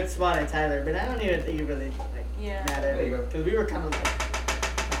a good spot at Tyler, but I don't even think you really like Yeah. mad at There it you go. because we were kind of like.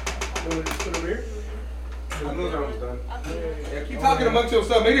 Put it weird. I know that one's done. I'll see you. Yeah, keep talking amongst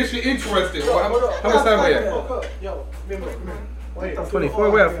yourself. Make this shit interesting. Yo, hold up. How much time we at? Yo, come here. Wait,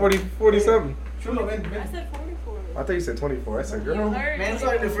 24. We at 40 something. Chulo, ven, I ven. said 44. I thought you said 24. I said, girl. Man,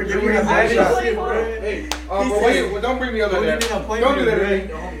 sorry to forget Give where me his a eyes headshot. bro. Hey, wait, well, don't bring me up like that. Don't do that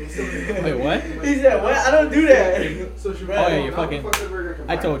to me. Wait, what? He said, what? I don't do that. Oh yeah, you're fucking.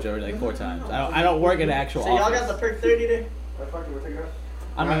 I told you already like 4 times. I don't work in an actual So y'all office. got the perk 30 there?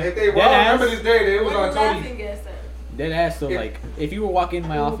 I mean, if they were, dead remember ass. this day, it was on Tony. laughing gas at? Dead ass. So like, if you were walking in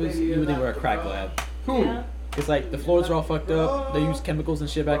my office, you would think we're a crack lab. Who? Yeah. It's like the floors are all fucked up. They use chemicals and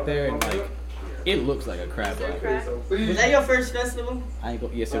shit back there, and like, it looks like a crab lab. Was that your first festival? I ain't go.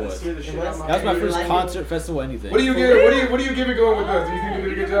 Yes, it was. It was? That was my first concert, festival, anything. What do you give? What do you give it going with us? Do you think you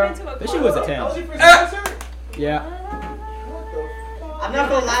did a good job? That shit was a 10. Yeah. I'm not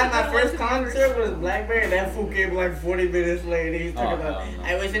gonna lie, my first concert was Blackberry, and that fool came like 40 minutes later. He's talking about, no.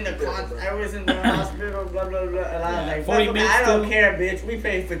 I was in the hospital, blah, blah, blah. And I was like, 40 fuck, minutes I don't still? care, bitch. We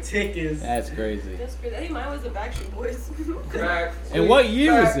paid for tickets. That's crazy. That's crazy. I think mine was the Backstreet Boys. And what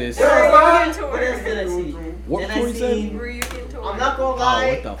year was this? What else did I see? What Then tour I you said? seen, Reunion tour. I'm not gonna Oh, lie,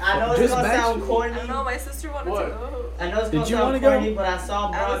 what the I fuck? know it's Just gonna sound Backstreet? corny. I don't know. My sister wanted to go. I know it's Did gonna you sound wanna go? corny, but I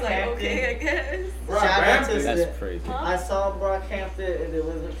saw I was like, Brockhampton. okay, I guess. Shout out to That's the, crazy. I saw Brockhampton, and it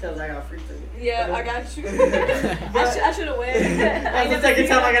was because I got free tickets. Yeah, I got you. I should have went. That's the second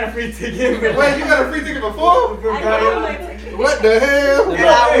time I got a free ticket. Wait, you got a free ticket before? I got my ticket. What the hell?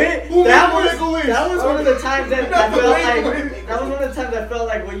 That was one of the times that I Not the felt way- like that was one of the times I felt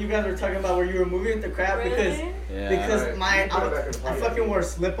like what you guys were talking about where you were moving the crap because Really? Yeah. because I fucking wore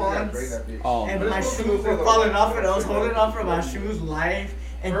slip-ons Oh, and man. my shoes were falling off and I was holding on for my shoes life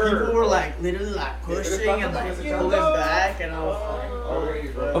and people were like literally like pushing and like pulling back and I was like,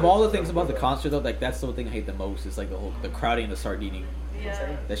 oh. Of all the things about the concert though, like that's the thing I hate the most. It's like the crowding and the sardine.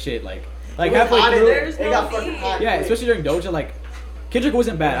 Yeah. That shit, like It was halfway hot in through. there. There's It no got fucking heat. hot. Yeah, especially during Doja, like Kendrick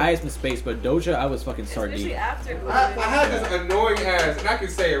wasn't bad. I had some space, but Doja, I was fucking Especially sardine. after. I had this annoying ass, and I can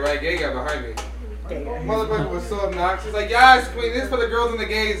say it right, gay guy behind me. Motherfucker was so obnoxious. Like, yes, queen, this is for the girls and the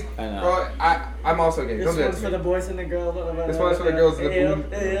gays. I know. Bro, I'm also gay. This Don't do that one's to for me. the boys and the girls. This one's for the girls and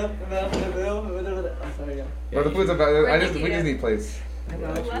the food. I'm sorry, yeah. Bro, the food's about. We just need plates. I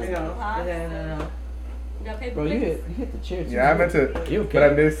know. You got paper Bro, you plates? hit the chair too. Yeah, I meant to, You okay? but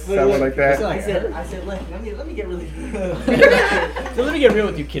I missed someone like that. I said, look, let me get really. So let me get real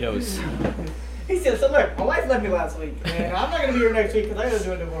with you, kiddos. He said, so look, my wife left me last week, and I'm not gonna be here next week because I gotta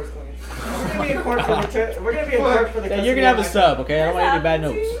do a divorce claim. We're gonna be in court for the we're gonna be in court for the. Yeah, you're gonna have a sub, okay? I don't want any bad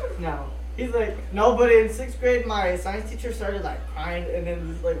notes. No. He's like, no, but in 6th grade, my science teacher started like crying, and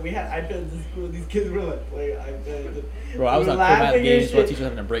then like we had iPads in school. These kids were like playing iPads. Bro, I was We on were Cool Math laughing games and while shit. teachers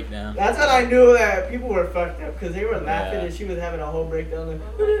having a breakdown. That's when I knew that people were fucked up because they were laughing Yeah. and she was having a whole breakdown.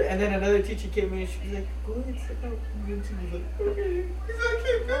 And then another teacher came in and she was like, go ahead, sit down. And she was like, okay.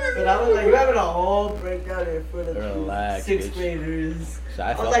 But I was like, you're having a whole breakdown in front of Relax, 6th bitch. graders. So I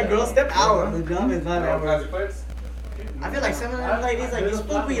was felt like, that. girl, step out. The dumb is not that Pass much. the plates? I feel like some of them ladies, like, you're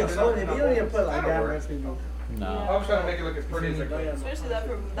supposed to be a phone and you don't even put like that much in you. No. I was trying to make it look as pretty as I could. Especially that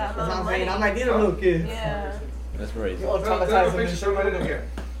for that That's what I'm amount of saying. I'm money. like, these are little kids. Yeah. That's crazy. You're all Tell traumatized the and picture, shit. show me that again.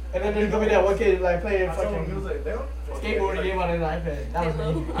 And then there's gonna be that one kid like playing fucking skateboarding game on his iPad. That was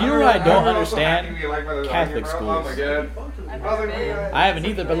me. You know what I don't remember also understand? acting like by the Catholic bro. Oh my schools. god. I've I was like, never been. man. I haven't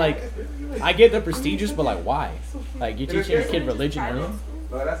either, but like, I get they're prestigious, but like, why? Like, you're teaching your kid religion, really?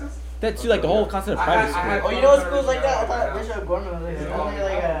 No, that's it. That's like the whole concept of private school. Oh, you know what schools like that? I thought Bishop Gorman was like, they're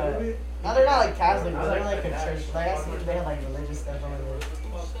like no, they're not like Catholic, but they're like a church. Like I see they have like religious stuff on it.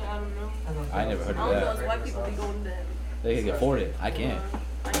 Shit, I don't know. I never heard I of don't know. It's that. white people be going to that. They can afford it. I can't.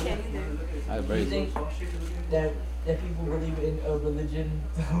 I can't either. I'm You crazy. think that people believe in a religion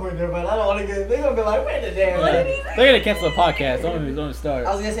or never mind. I don't want to get. They're gonna be like, wait a damn. What did minute. he say? They're gonna cancel the podcast. Don't start.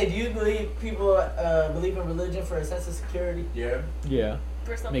 I was gonna say, do you believe people believe in religion for a sense of security? Yeah. Yeah.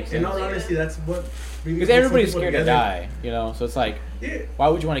 For something Makes In sense. all honesty, that's what. Because everybody's scared to die, you know. So it's like, Yeah. why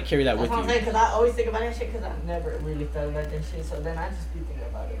would you want to carry that That's with what I'm saying, you? because I always think about that shit because I never really thought about that shit. So then I just be thinking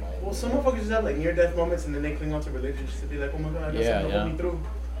about it like. Well, some motherfuckers just have like near-death moments and then they cling on to religion just to be like, oh my god, I got Yeah, something to hold me through.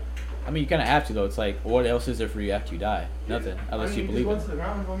 I mean, you kind of have to though. It's like, what else is there for you after you die? Nothing, unless you believe just go it. to the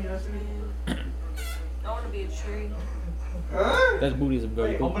ground, homie, that's it. I want to be a tree. Huh? That's Buddhism, bro.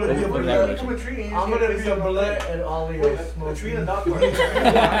 Wait, Go I'm gonna be a go bullet. that I'm direction. a tree. I'm gonna be a bullet and all your A smoke. tree in a dog park.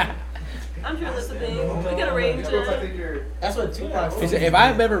 I'm sure that's a thing. We can arrange I it. think you're. That's what Tupac If said.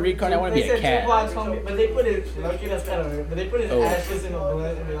 I'm ever reincarnated, I want to They be a said cat. Tupac's homie, but they put it. Lucky, that's kind of weird. But they put his Oh. ashes in a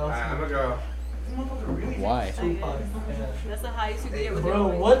bullet and it all. I'm gonna go. Why? Tupac. Yeah. That's the highest you can get with Bro, your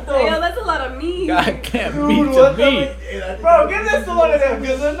voice. what the- Hey, yo, that's a lot of meat. God can't Dude, beat what to me. Bro, give this to one of them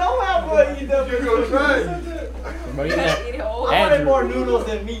because I know how boy you done. You're gonna try. Bro, you You know, gotta eat it whole. wanted more noodles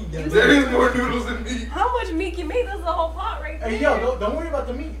than meat. There is more noodles than meat. How much meat you make? That's the whole pot right there. Hey, yo, don't worry about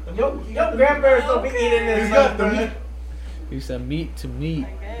the meat. Your grandparents don't be eating this. He's got the meat. You said meat to meat.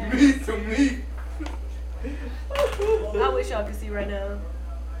 I guess. Meat to meat. I wish y'all could see right now.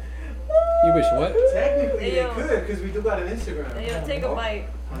 You wish what? Technically, Hey, they yo. could, because we do got an Instagram. Hey, yo, take a bite.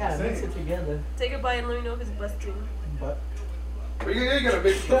 I gotta mix it together. Take a bite and let me know if it's busting. But You ain't gonna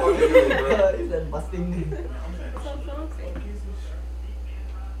mix the fucking noodles, bro. he said busting. That's so fancy.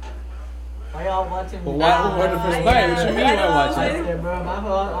 Why y'all watching me? Well, why the first bite? What you mean I why know, watching? Yeah, bro, my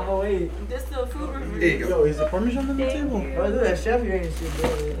fault. I'm gonna wait. This the food There review. you go. Yo, is the Parmesan on the table? Bro, look at that chef here and shit,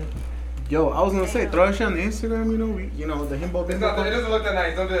 bro. Yo, I was gonna say, throw that shit on the Instagram, the himbo It's not, it doesn't look that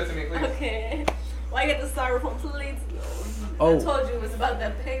nice. Don't do that to me, please. Okay. Why you got the styrofoam plates? Oh. I told you it was about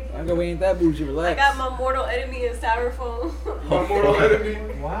that paper. I go, we ain't that bougie. I Relax. got my mortal enemy in styrofoam. My mortal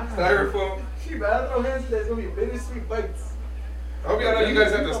enemy. Wow. Styrofoam. She bad, throw hands to that. It's gonna be bittersweet bites. I hope y'all know you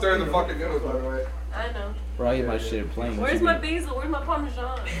guys have to stir the fucking noodles, by the way. I know. Bro, I eat my shit plain. Where's my basil? Where's my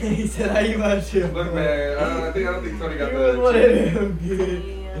parmesan? He said, "How you about shit?" Look, man, I don't think Tony got He was one of the. them,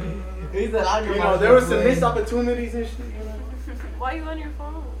 dude. He said, "I There was some missed opportunities and shit. Why you on your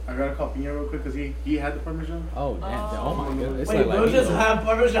phone? I gotta call Pina real quick because he had the Parmesan. Oh, damn. Oh, my god. It's Wait, like bro, just meatloaf. have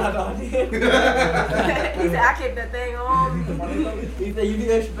Parmesan on it. He said, I kept that thing on. He said, "You need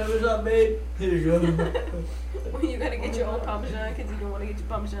extra Parmesan, babe? Here you go." When you gotta get your own parmesan because you don't want to get your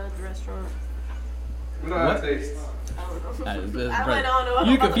parmesan at the restaurant. We know how it tastes. I don't know. Bro, I don't know.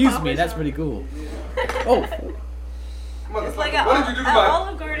 you about the confused me. That's parmesan. pretty cool. Oh. It's like Motherfucker, what did you do at about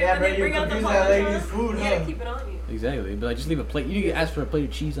Olive Garden Yeah, when bro, they you bring out the confused that parmesan. lady's food, You huh? gotta keep it on you. Exactly. But like, just leave a plate. You can ask for a plate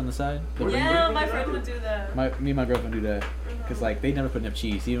of cheese on the side. Yeah, my friend would do that. Me and my girlfriend do that. Because, like, they never put enough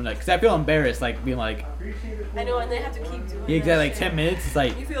cheese. Even, like, because I feel embarrassed, like, being like, I know, and they have to keep doing yeah, exactly, like, that 10 shit. minutes. It's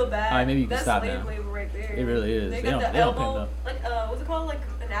like, You feel bad. Alright, maybe you can That's stop slave now. labor right there. It really is. They They got don't- the they don't pay elbow, enough. like, what's it called? Like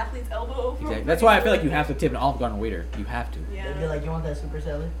an athlete's elbow. exactly. That's why I feel like you have to tip an Olive Garden waiter. You have to. Yeah. They'd be like, "You want that super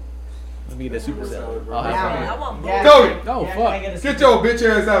salad?" Let me get that super salad. I'll Yeah, have I some. want both. Yeah. Tony, Oh, Yeah, fuck. can I get a get super- your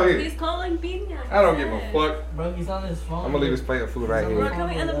bitch ass out here. He's calling Pina. I don't give a fuck. Bro, he's on his phone. I'm gonna leave this plate of food right Bro, here. can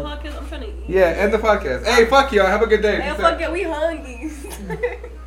we end the podcast? I'm trying to eat. Yeah, end the podcast. Hey, fuck y'all. Have a good day. Hey, Peace out. fuck it, we hungry.